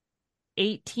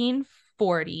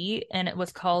 1840 and it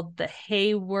was called the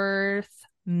Hayworth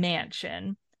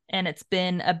Mansion. And it's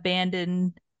been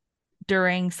abandoned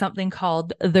during something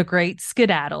called the Great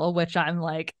Skedaddle, which I'm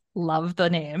love the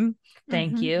name.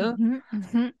 Thank you. Do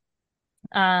you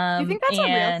think that's a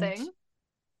real thing?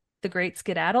 The Great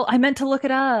Skedaddle? I meant to look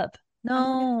it up.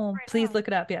 No, please look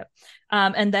it up. Yeah.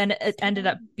 And then it ended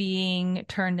up being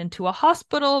turned into a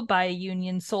hospital by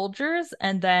Union soldiers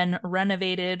and then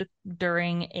renovated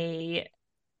during a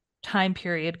time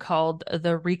period called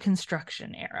the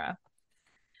Reconstruction era.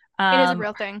 It is a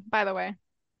real thing, by the way.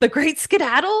 The Great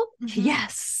Skedaddle?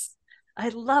 Yes. I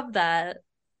love that.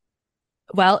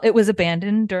 Well, it was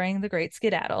abandoned during the Great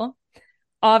Skedaddle.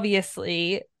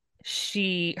 Obviously,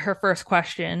 her first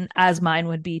question, as mine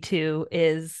would be too,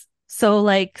 is, so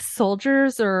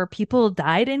soldiers or people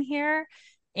died in here?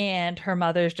 And her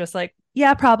mother's just like,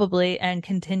 yeah, probably, and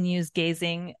continues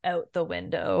gazing out the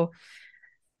window.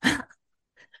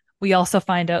 We also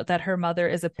find out that her mother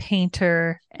is a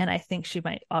painter, and I think she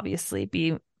might obviously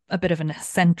be a bit of an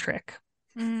eccentric.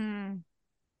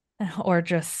 Or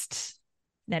just,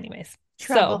 anyways.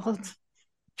 Troubled.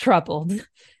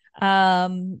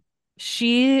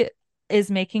 She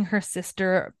is making her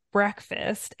sister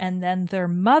breakfast, and then their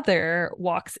mother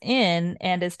walks in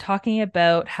and is talking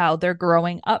about how they're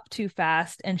growing up too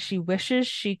fast and she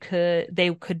wishes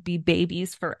they could be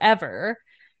babies forever.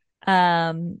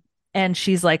 And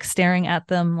she's like staring at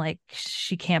them like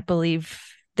she can't believe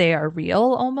they are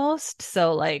real almost.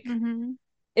 So like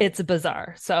it's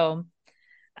bizarre. So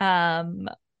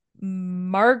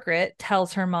Margaret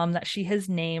tells her mom that she has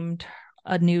named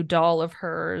a new doll of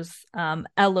hers,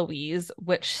 Eloise,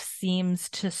 which seems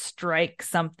to strike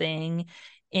something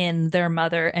in their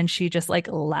mother, and she just like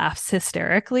laughs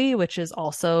hysterically, which is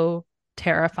also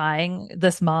terrifying.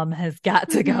 This mom has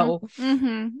got to go.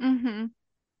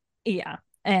 Yeah.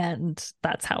 And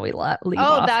that's how we leave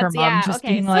off. Her mom just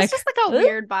being so like, it's just like a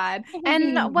weird vibe.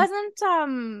 And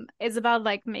wasn't Isabel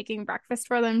like making breakfast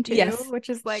for them too? Yes. Which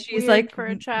is like she's weird like for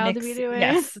a child to be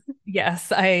doing.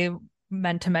 Yes, I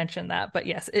meant to mention that, but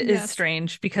yes, it is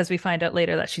strange because we find out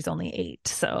later that she's only 8.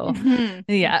 So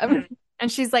yeah.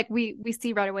 And she's like, we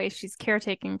see right away she's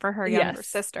caretaking for her younger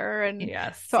sister, and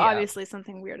so obviously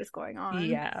something weird is going on.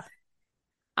 Yeah.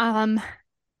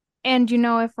 And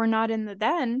if we're not in the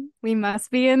then, we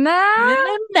must be in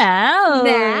the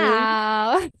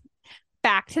now.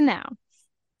 Back to now.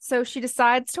 So she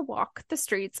decides to walk the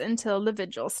streets until the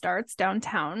vigil starts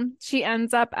downtown. She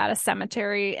ends up at a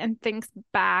cemetery and thinks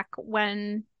back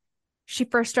when she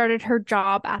first started her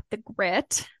job at the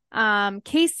Grit.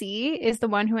 Casey is the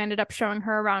one who ended up showing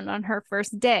her around on her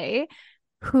first day,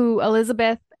 who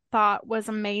Elizabeth thought was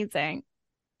amazing.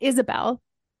 Isabel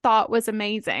thought was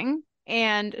amazing.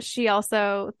 And she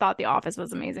also thought the office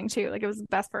was amazing too. Like it was the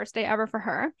best first day ever for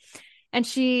her. And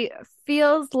she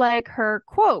feels like her,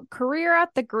 quote, career at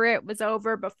the Grit was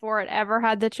over before it ever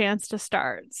had the chance to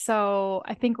start. So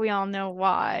I think we all know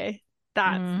why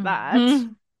that's that.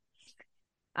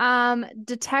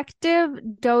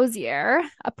 Detective Dozier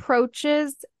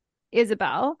approaches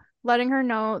Isabel, letting her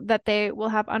know that they will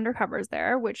have undercovers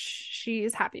there, which she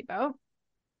is happy about.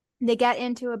 They get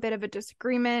into a bit of a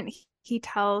disagreement. He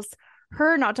tells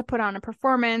her not to put on a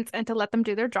performance and to let them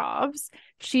do their jobs.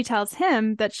 She tells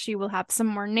him that she will have some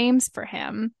more names for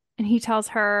him, and he tells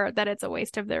her that it's a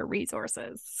waste of their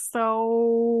resources.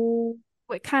 So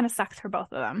it kind of sucks for both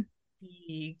of them.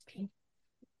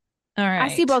 All right. I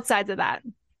see both sides of that.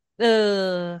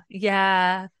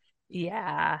 Yeah.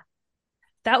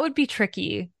 That would be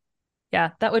tricky.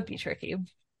 Yeah, that would be tricky.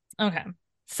 Okay.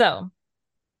 So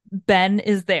Ben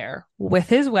is there with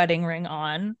his wedding ring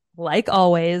on, like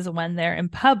always when they're in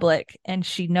public, and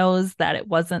she knows that it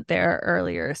wasn't there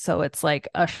earlier, so it's like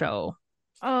a show.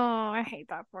 Oh, I hate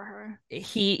that for her.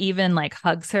 He even like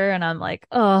hugs her, and I'm like,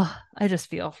 oh, I just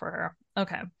feel for her.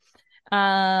 Okay.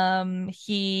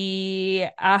 He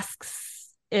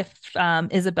asks if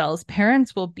Isabel's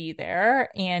parents will be there,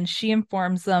 and she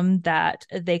informs them that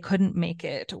they couldn't make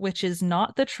it, which is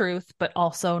not the truth, but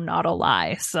also not a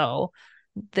lie. So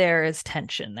there is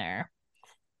tension there.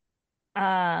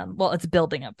 Well, it's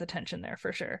building up the tension there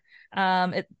for sure.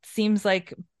 It seems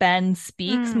like Ben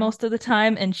speaks most of the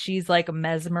time, and she's like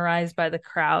mesmerized by the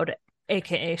crowd,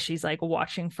 aka she's like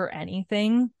watching for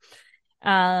anything.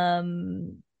 As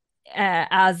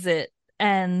it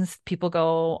ends, people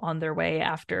go on their way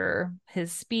after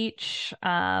his speech.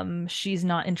 She's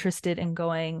not interested in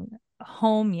going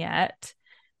home yet.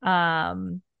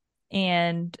 And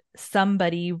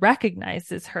somebody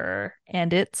recognizes her,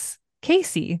 and it's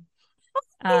Casey.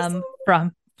 From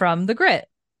the Grit.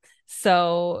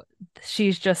 So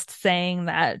she's just saying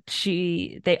that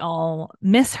they all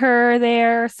miss her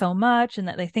there so much and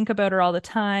that they think about her all the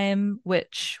time,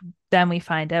 which then we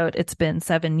find out it's been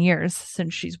 7 years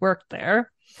since she's worked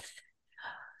there.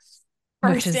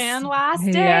 First and last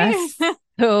day. Yes.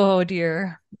 Oh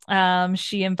dear.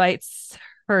 She invites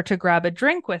her to grab a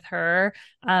drink with her,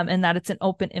 and that it's an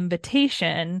open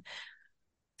invitation.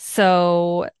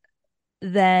 So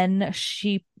then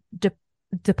she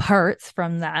departs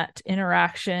from that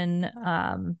interaction.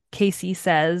 Casey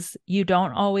says, you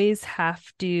don't always have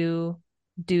to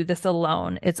do this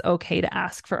alone. It's okay to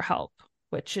ask for help,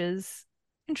 which is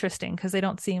interesting because they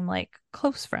don't seem like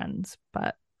close friends,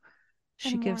 but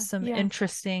she gives some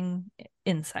interesting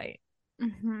insight.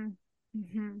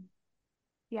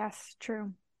 Yes,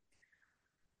 true.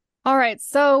 All right.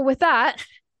 So with that,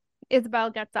 Isabel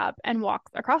gets up and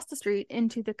walks across the street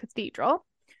into the cathedral.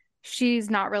 She's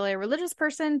not really a religious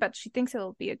person, but she thinks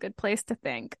it'll be a good place to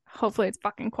think. Hopefully it's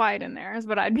fucking quiet in there is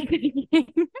what I'd be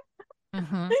thinking.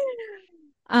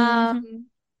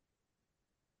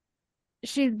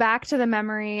 She's back to the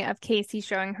memory of Casey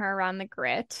showing her around the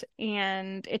Grit,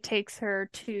 and it takes her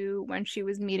to when she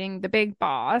was meeting the big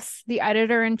boss, the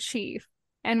editor-in-chief.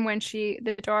 And when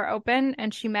the door opened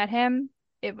and she met him,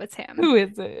 It was him. Who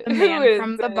is it? The man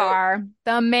from the bar.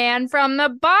 The man from the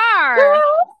bar.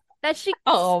 That she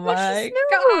Oh my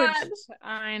gosh.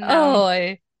 I know.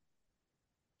 Oh,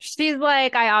 She's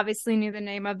like, I obviously knew the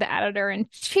name of the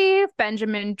editor-in-chief,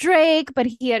 Benjamin Drake, but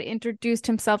he had introduced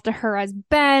himself to her as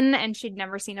Ben, and she'd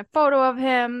never seen a photo of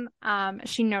him.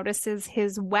 She notices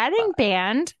his wedding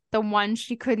band, the one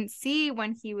she couldn't see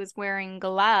when he was wearing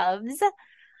gloves.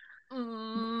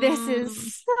 This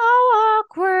is so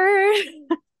awkward.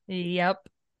 Yep.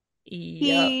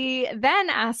 He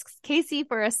then asks Casey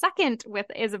for a second with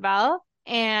Isabel,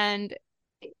 and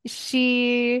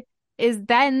she is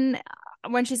then,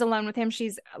 when she's alone with him,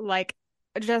 she's like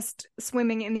just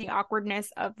swimming in the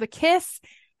awkwardness of the kiss.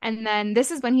 And then this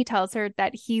is when he tells her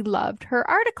that he loved her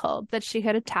article that she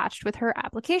had attached with her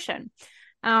application.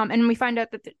 And we find out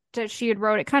that she had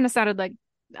wrote, it kind of sounded like,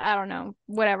 I don't know,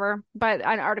 whatever, but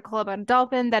an article about a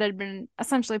dolphin that had been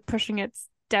essentially pushing its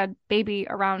dead baby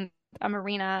around a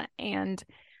marina. And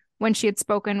when she had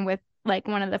spoken with like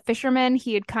one of the fishermen,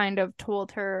 he had kind of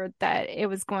told her that it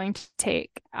was going to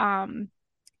take,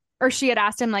 or she had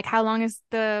asked him like, how long is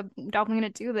the dolphin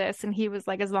going to do this? And he was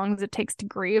like, as long as it takes to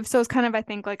grieve. So it's kind of, I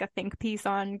think, like a think piece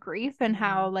on grief and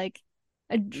how like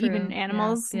even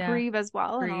animals grieve as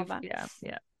well. Grieve, and all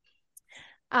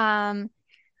that.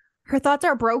 Her thoughts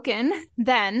are broken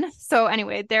then. So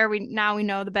anyway, we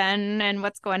know the Ben and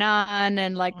what's going on,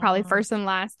 and like probably first and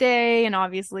last day, and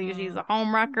obviously she's a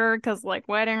homewrecker because like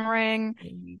wedding ring.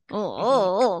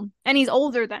 And he's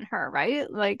older than her, right?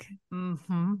 Like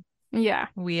yeah.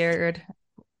 Weird.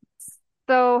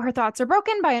 So her thoughts are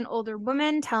broken by an older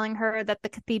woman telling her that the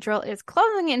cathedral is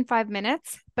closing in 5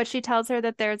 minutes, but she tells her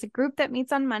that there's a group that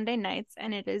meets on Monday nights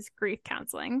and it is grief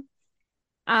counseling.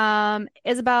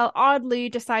 Isabel oddly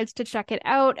decides to check it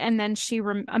out, and then she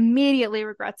immediately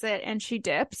regrets it and she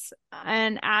dips.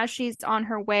 And as she's on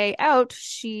her way out,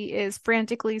 she is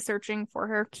frantically searching for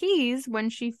her keys when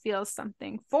she feels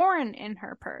something foreign in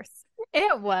her purse.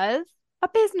 It was a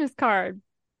business card.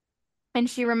 And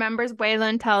she remembers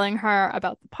Waylon telling her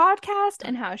about the podcast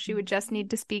and how she would just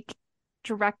need to speak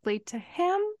directly to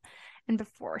him. And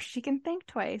before she can think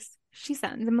twice, she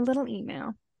sends him a little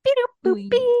email.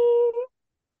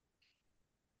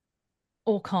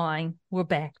 Okay, we're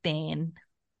back then.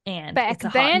 And back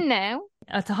then now.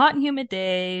 It's a hot and humid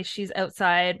day. She's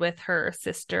outside with her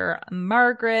sister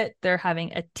Margaret. They're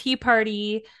having a tea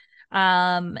party.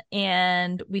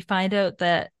 And we find out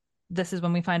that this is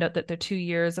when we find out that they're 2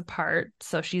 years apart.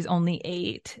 So she's only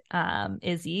 8,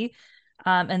 Izzy.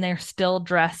 And they're still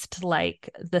dressed like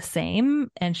the same.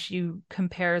 And she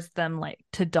compares them like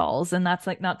to dolls. And that's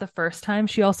like not the first time.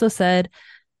 She also said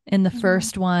in the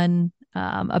first one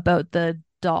about the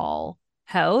doll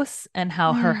house and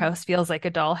how her house feels like a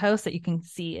doll house that you can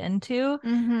see into.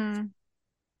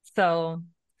 So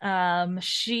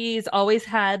she's always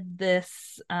had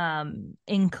this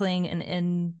inkling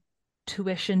and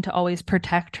intuition to always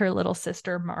protect her little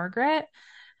sister Margaret,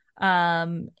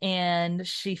 and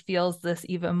she feels this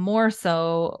even more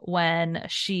so when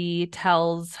she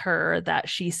tells her that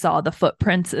she saw the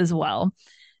footprints as well,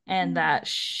 and that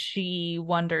she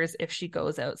wonders if she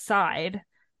goes outside.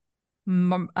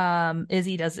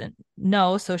 Izzy doesn't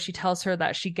know, so she tells her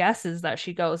that she guesses that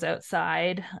she goes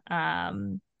outside,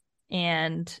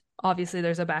 and obviously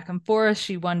there's a back and forth.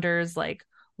 She wonders like,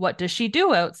 what does she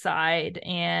do outside,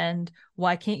 and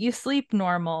why can't you sleep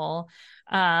normal?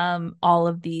 All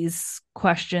of these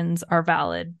questions are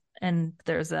valid, and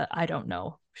there's I don't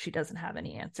know. She doesn't have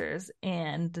any answers.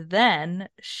 And then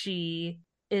she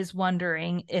is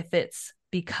wondering if it's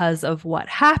because of what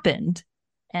happened,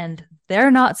 and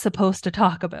they're not supposed to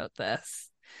talk about this.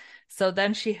 So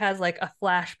then she has like a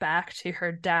flashback to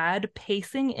her dad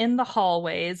pacing in the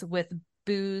hallways with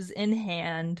booze in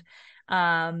hand.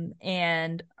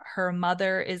 And her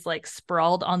mother is like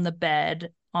sprawled on the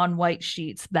bed on white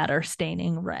sheets that are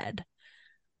staining red.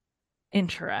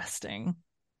 Interesting.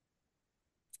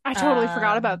 I totally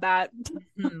forgot about that.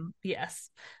 Yes.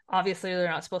 Obviously, they're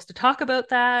not supposed to talk about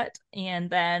that. And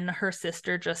then her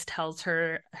sister just tells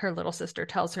her, her little sister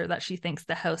tells her that she thinks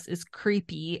the house is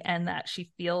creepy and that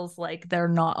she feels like they're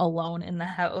not alone in the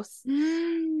house.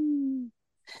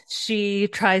 She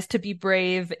tries to be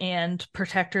brave and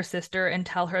protect her sister and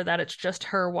tell her that it's just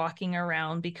her walking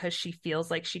around because she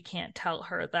feels like she can't tell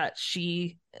her that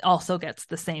she also gets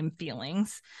the same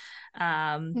feelings.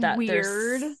 That Weird.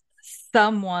 There's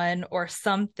someone or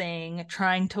something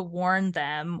trying to warn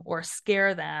them or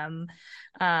scare them.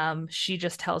 She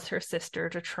just tells her sister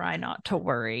to try not to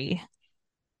worry.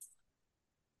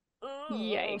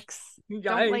 Yikes.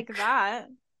 Don't like that.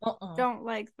 Don't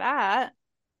like that.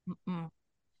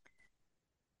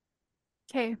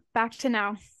 Okay, back to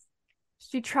now.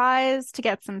 She tries to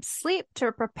get some sleep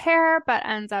to prepare, but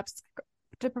ends up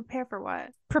to prepare for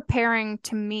what? Preparing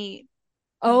to meet.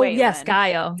 Oh, Waylon. yes,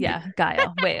 Gaio. Yeah,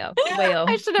 Gaio. Wayo.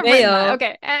 I should have written that.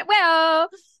 Okay. Well,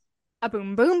 a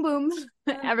boom, boom, boom.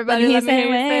 Everybody let me hear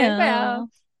you say well.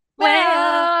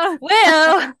 Well.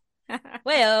 Well.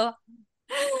 Well.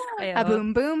 A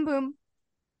boom, boom, boom.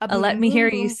 Let me hear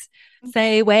you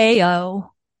say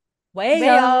wayo.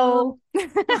 Wayo.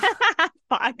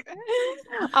 Fuck.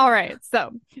 All right.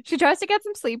 So she tries to get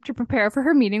some sleep to prepare for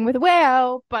her meeting with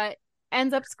Wayo, but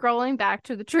ends up scrolling back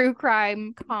to the True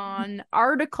Crime Con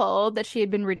article that she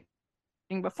had been reading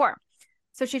before.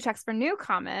 So she checks for new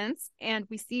comments, and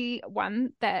we see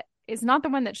one that is not the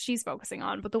one that she's focusing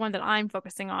on, but the one that I'm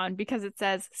focusing on, because it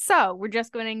says, so we're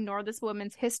just going to ignore this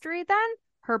woman's history then?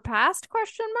 Her past,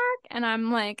 question mark? And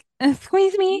I'm like,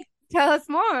 excuse me, tell us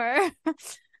more.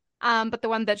 But the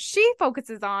one that she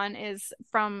focuses on is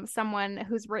from someone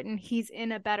who's written, he's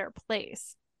in a better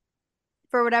place.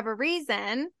 For whatever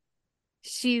reason,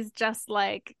 she's just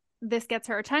like, this gets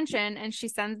her attention, and she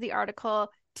sends the article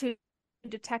to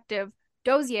Detective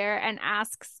Dozier and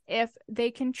asks if they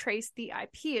can trace the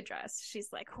IP address. She's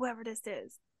like, whoever this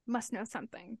is must know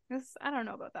something. I don't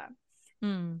know about that.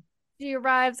 She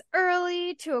arrives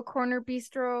early to a corner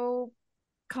bistro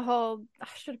called, I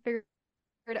should have figured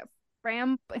it out,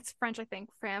 it's French, I think.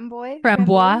 Framboise.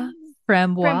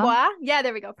 Yeah,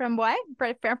 there we go. Framboise.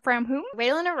 Framhoom.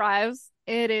 Waylon arrives.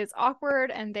 It is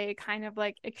awkward, and they kind of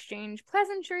like exchange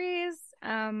pleasantries.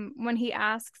 When he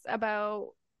asks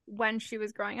about when she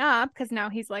was growing up, because now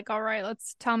he's like, all right,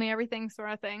 let's tell me everything,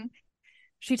 sort of thing.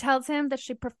 She tells him that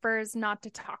she prefers not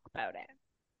to talk about it.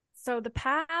 So the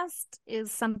past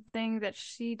is something that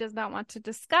she does not want to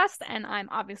discuss, and I'm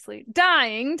obviously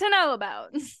dying to know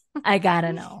about. I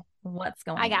gotta know what's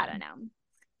going on. I gotta know.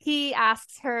 He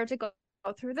asks her to go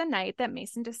through the night that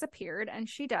Mason disappeared, and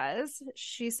she does.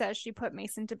 She says she put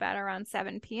Mason to bed around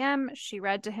 7 p.m. She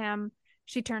read to him.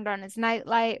 She turned on his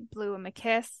nightlight, blew him a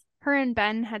kiss. Her and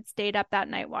Ben had stayed up that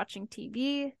night watching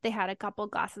TV. They had a couple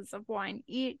glasses of wine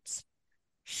each.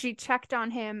 She checked on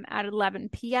him at 11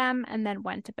 p.m. and then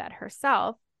went to bed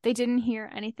herself. They didn't hear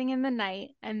anything in the night,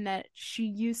 and that she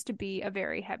used to be a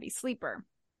very heavy sleeper.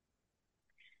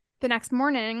 The next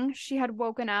morning, she had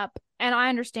woken up, and I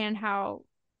understand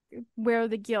where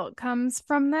the guilt comes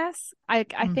from this. I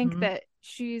think that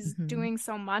she's doing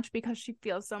so much because she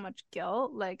feels so much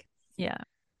guilt. Like, yeah.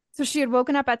 So she had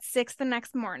woken up at 6 the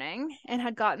next morning and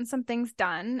had gotten some things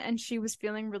done, and she was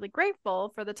feeling really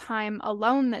grateful for the time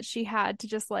alone that she had to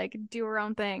just like do her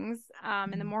own things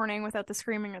in the morning without the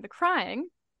screaming or the crying.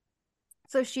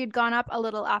 So she had gone up a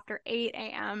little after 8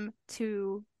 a.m.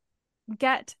 to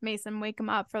get Mason, wake him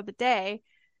up for the day,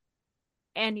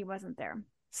 and he wasn't there.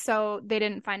 So they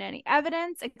didn't find any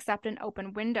evidence except an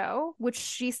open window, which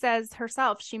she says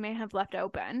herself she may have left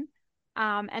open.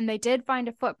 And they did find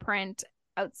a footprint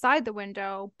outside the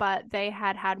window, but they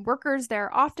had workers there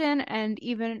often, and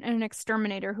even an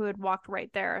exterminator who had walked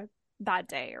right there that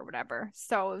day or whatever.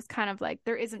 So it was kind of like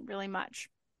there isn't really much.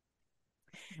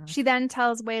 She then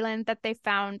tells Waylon that they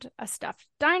found a stuffed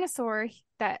dinosaur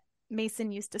that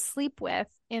Mason used to sleep with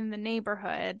in the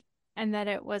neighborhood, and that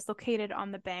it was located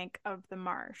on the bank of the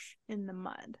marsh in the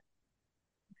mud.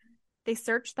 They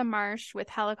searched the marsh with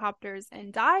helicopters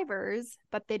and divers,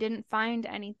 but they didn't find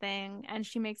anything, and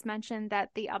she makes mention that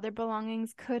the other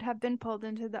belongings could have been pulled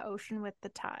into the ocean with the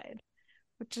tide,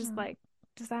 which is like,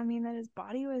 does that mean that his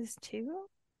body was too?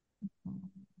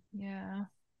 Yeah.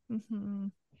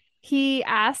 He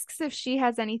asks if she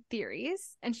has any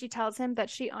theories, and she tells him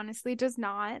that she honestly does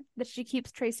not, that she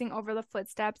keeps tracing over the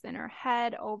footsteps in her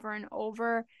head over and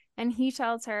over, and he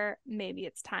tells her maybe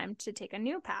it's time to take a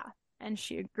new path, and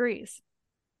she agrees.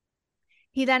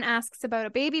 He then asks about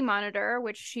a baby monitor,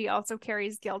 which she also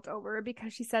carries guilt over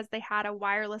because she says they had a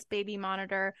wireless baby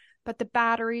monitor, but the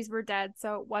batteries were dead,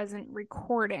 so it wasn't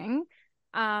recording.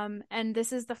 And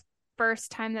this is the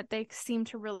first time that they seem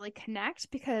to really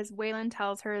connect, because Waylon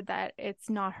tells her that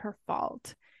it's not her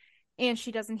fault, and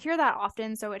she doesn't hear that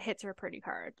often, so it hits her pretty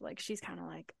hard. Like, she's kind of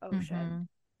like, oh shit.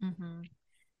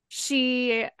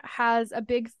 She has a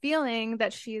big feeling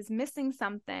that she is missing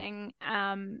something,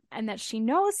 and that she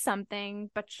knows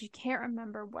something, but she can't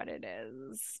remember what it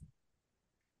is.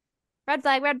 Red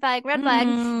flag, red flag, red flag.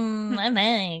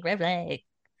 Red flag.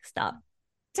 Stop.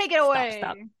 Take it away.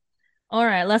 Stop. All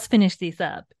right, let's finish these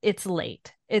up. It's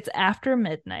late. It's after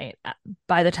midnight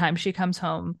by the time she comes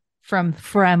home from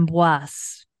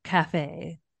Framboise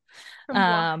Cafe.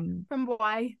 Framboise.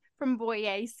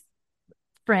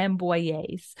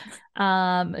 Framboise.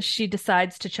 She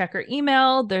decides to check her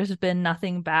email. There's been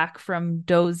nothing back from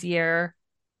Dozier.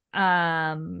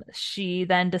 She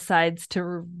then decides to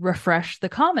refresh the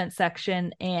comment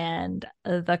section, and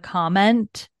the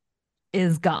comment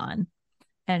is gone.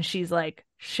 And she's like,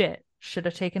 shit, should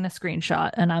have taken a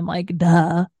screenshot. And I'm like,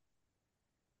 duh.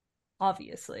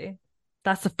 Obviously.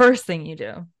 That's the first thing you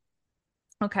do.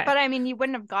 Okay. But I mean, you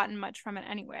wouldn't have gotten much from it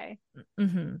anyway.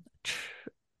 Mm-hmm.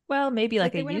 Well, maybe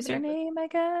like a username, I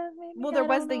guess. Maybe. Well, there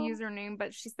was the username,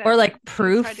 but she said, or like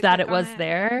proof that it was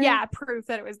there. Yeah, proof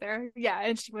that it was there. Yeah,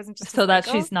 and she wasn't just so that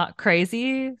she's not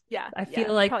crazy. Yeah, I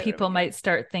feel like people might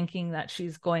start thinking that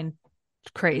she's going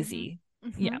crazy.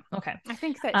 Mm-hmm. Yeah. Okay. I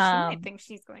think that she might think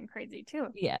she's going crazy too.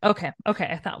 Yeah. Okay.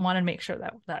 I wanted to make sure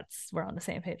that we're on the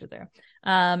same page with there.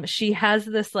 She has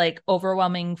this like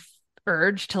overwhelming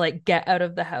urge to like get out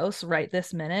of the house right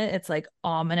this minute. It's like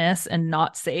ominous and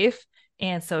not safe.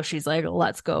 And so she's like,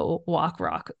 let's go walk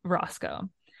Roscoe.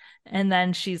 And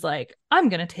then she's like, I'm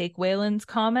going to take Waylon's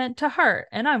comment to heart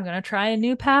and I'm going to try a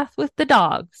new path with the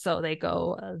dog. So they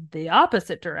go the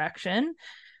opposite direction.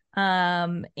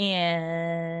 And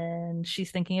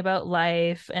she's thinking about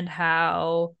life and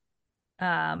how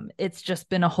it's just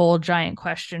been a whole giant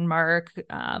question mark.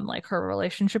 Like her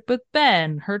relationship with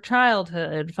Ben, her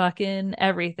childhood, fucking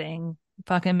everything,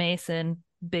 fucking Mason,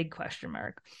 big question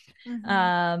mark.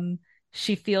 Mm-hmm.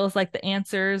 She feels like the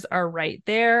answers are right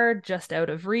there, just out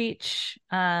of reach.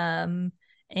 And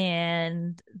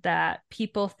that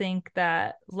people think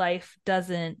that life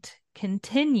doesn't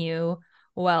continue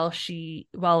while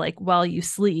you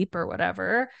sleep or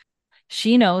whatever.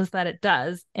 She knows that it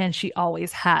does, and she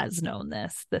always has known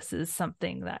this. This is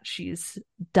something that she's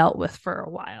dealt with for a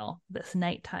while, this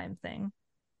nighttime thing.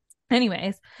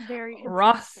 Anyways, very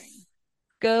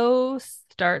Roscoe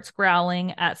starts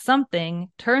growling at something.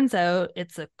 Turns out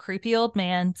it's a creepy old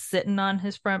man sitting on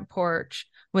his front porch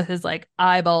with his like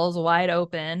eyeballs wide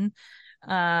open.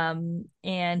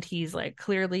 And he's like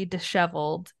clearly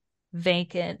disheveled,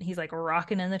 vacant. He's like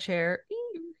rocking in the chair.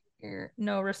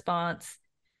 No response.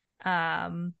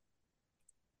 Did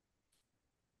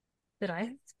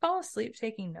I fall asleep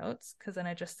taking notes? Because then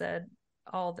I just said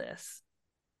all this.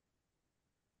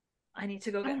 I need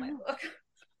to go get my book.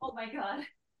 Oh my god.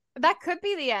 That could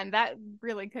be the end. That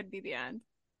really could be the end.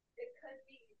 It could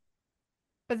be.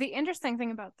 But the interesting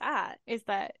thing about that is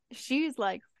that she's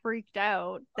like freaked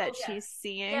out that she's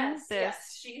seeing this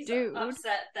she's dude.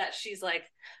 Upset that she's like,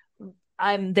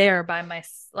 I'm there by my,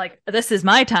 like, this is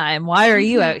my time. Why are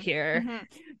you out here? Mm-hmm.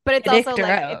 But it's also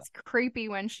like, it's creepy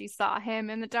when she saw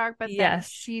him in the dark, but then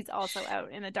she's also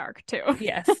out in the dark too.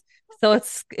 Yes. So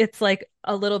it's like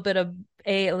a little bit of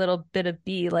A, a little bit of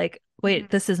B, like,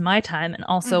 wait, this is my time. And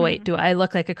also, wait, do I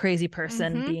look like a crazy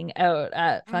person being out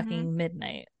at fucking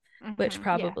midnight? Which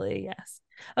probably, yes.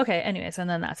 Okay, anyways, and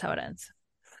then that's how it ends.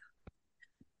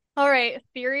 All right,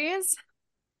 theories?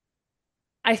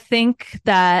 I think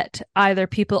that either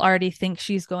people already think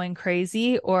she's going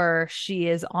crazy or she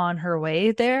is on her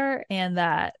way there and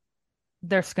that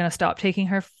they're going to stop taking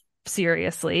her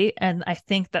seriously. And I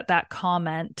think that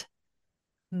comment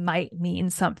might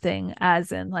mean something,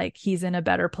 as in like, he's in a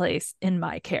better place in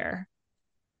my care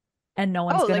and no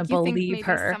one's going to believe maybe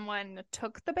her. Someone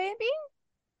took the baby?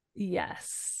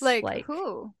 Yes. Like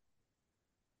who?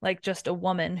 Like just a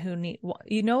woman who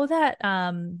that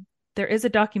there is a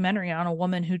documentary on a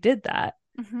woman who did that,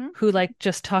 who like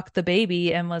just took the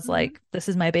baby and was like, this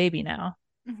is my baby now.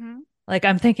 Like,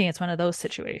 I'm thinking it's one of those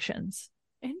situations.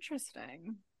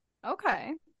 Interesting.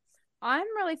 Okay. I'm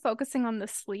really focusing on the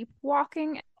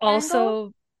sleepwalking also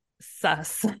angle.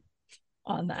 Sus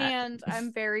on that. And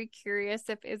I'm very curious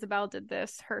if Isabel did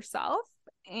this herself.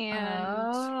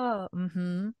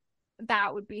 And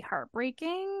that would be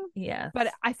heartbreaking. Yeah.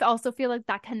 But I also feel like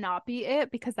that cannot be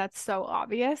it because that's so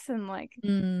obvious and like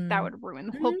that would ruin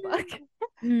the whole book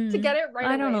to get it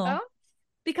right away though.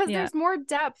 Because there's more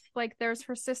depth. Like there's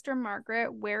her sister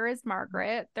Margaret. Where is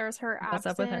Margaret? There's her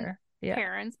absent with her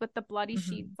parents with the bloody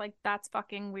sheets. Like that's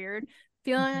fucking weird.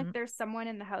 Feeling like there's someone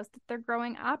in the house that they're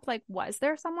growing up. Like was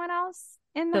there someone else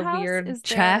in the house? Weird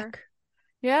check.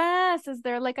 Yes. Is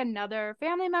there like another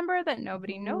family member that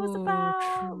nobody knows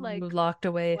about? Like locked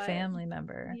away family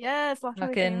member. Yes, locked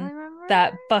away family member.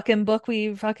 That fucking book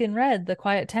we fucking read, The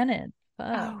Quiet Tenant.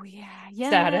 Oh yeah.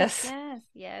 Yes. Status.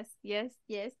 Yes.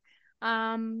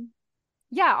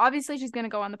 Yeah, obviously she's gonna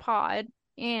go on the pod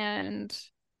and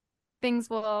things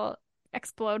will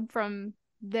explode from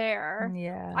there.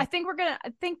 Yeah. I think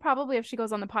probably if she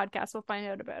goes on the podcast we'll find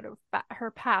out about her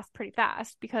past pretty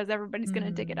fast because everybody's gonna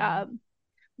dig it up.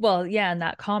 Well, yeah, and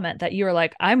that comment that you were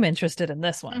like, I'm interested in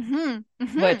this one.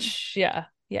 Which, yeah.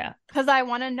 Because I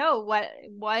want to know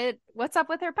what's up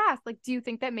with her past. Like, do you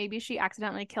think that maybe she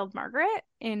accidentally killed Margaret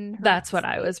in her That's what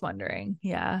I was wondering.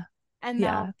 Yeah. And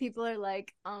now people are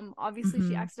like, obviously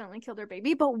she accidentally killed her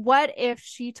baby. But what if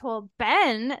she told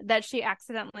Ben that she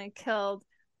accidentally killed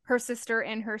her sister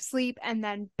in her sleep, and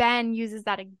then Ben uses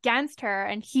that against her,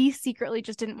 and he secretly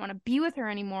just didn't want to be with her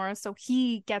anymore, so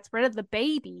he gets rid of the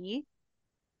baby,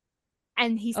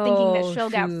 and he's thinking that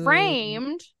she'll get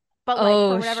framed, but like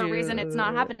for whatever reason it's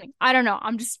not happening. I don't know.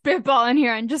 I'm just spitballing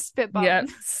here. I'm just spitballing. Yep,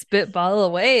 spitball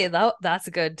away. That's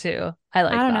good too. I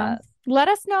like that. I don't know. Let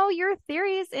us know your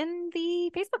theories in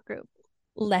the Facebook group.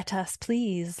 Let us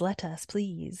please.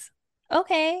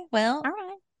 Okay, well. All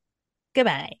right.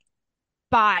 Goodbye.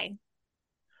 Bye.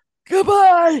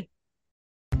 Goodbye.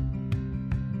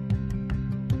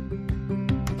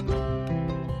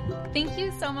 Thank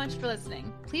you so much for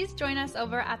listening. Please join us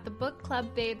over at the Book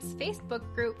Club Babes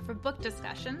Facebook group for book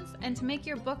discussions and to make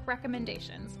your book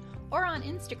recommendations, or on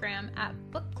Instagram at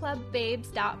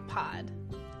bookclubbabes.pod.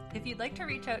 If you'd like to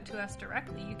reach out to us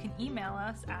directly, you can email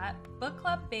us at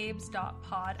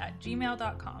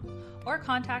bookclubbabes.pod@gmail.com or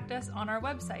contact us on our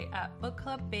website at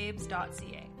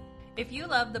bookclubbabes.ca. If you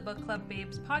love the Book Club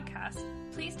Babes podcast,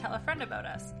 please tell a friend about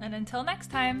us. And until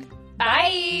next time,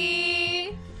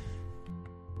 bye!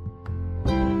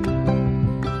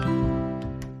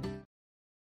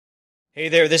 Hey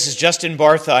there, this is Justin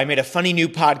Bartha. I made a funny new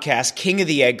podcast, King of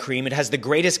the Egg Cream. It has the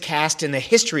greatest cast in the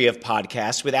history of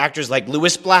podcasts with actors like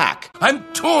Louis Black. I'm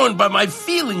torn by my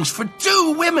feelings for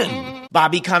two women.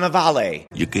 Bobby Cannavale.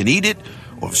 You can eat it,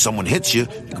 or if someone hits you,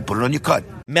 you can put it on your cut.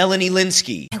 Melanie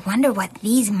Linsky. I wonder what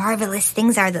these marvelous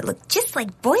things are that look just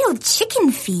like boiled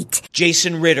chicken feet.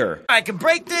 Jason Ritter. I can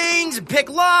break things and pick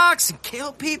locks and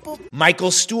kill people.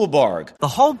 Michael Stuhlbarg. The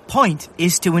whole point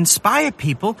is to inspire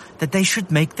people that they should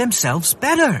make themselves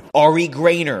better. Ari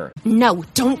Grainer. No,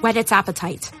 don't whet its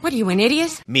appetite. What are you, an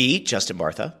idiot? Me, Justin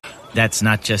Bartha. That's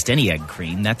not just any egg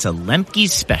cream, that's a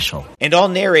Lemke's special. And all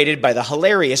narrated by the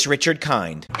hilarious Richard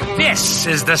Kind. This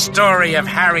is the story of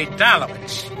Harry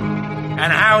Dalowitz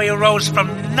and how he rose from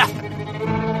nothing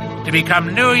to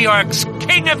become New York's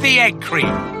King of the Egg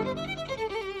Cream.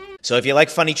 So if you like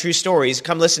funny true stories,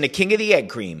 come listen to King of the Egg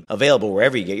Cream, available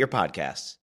wherever you get your podcasts.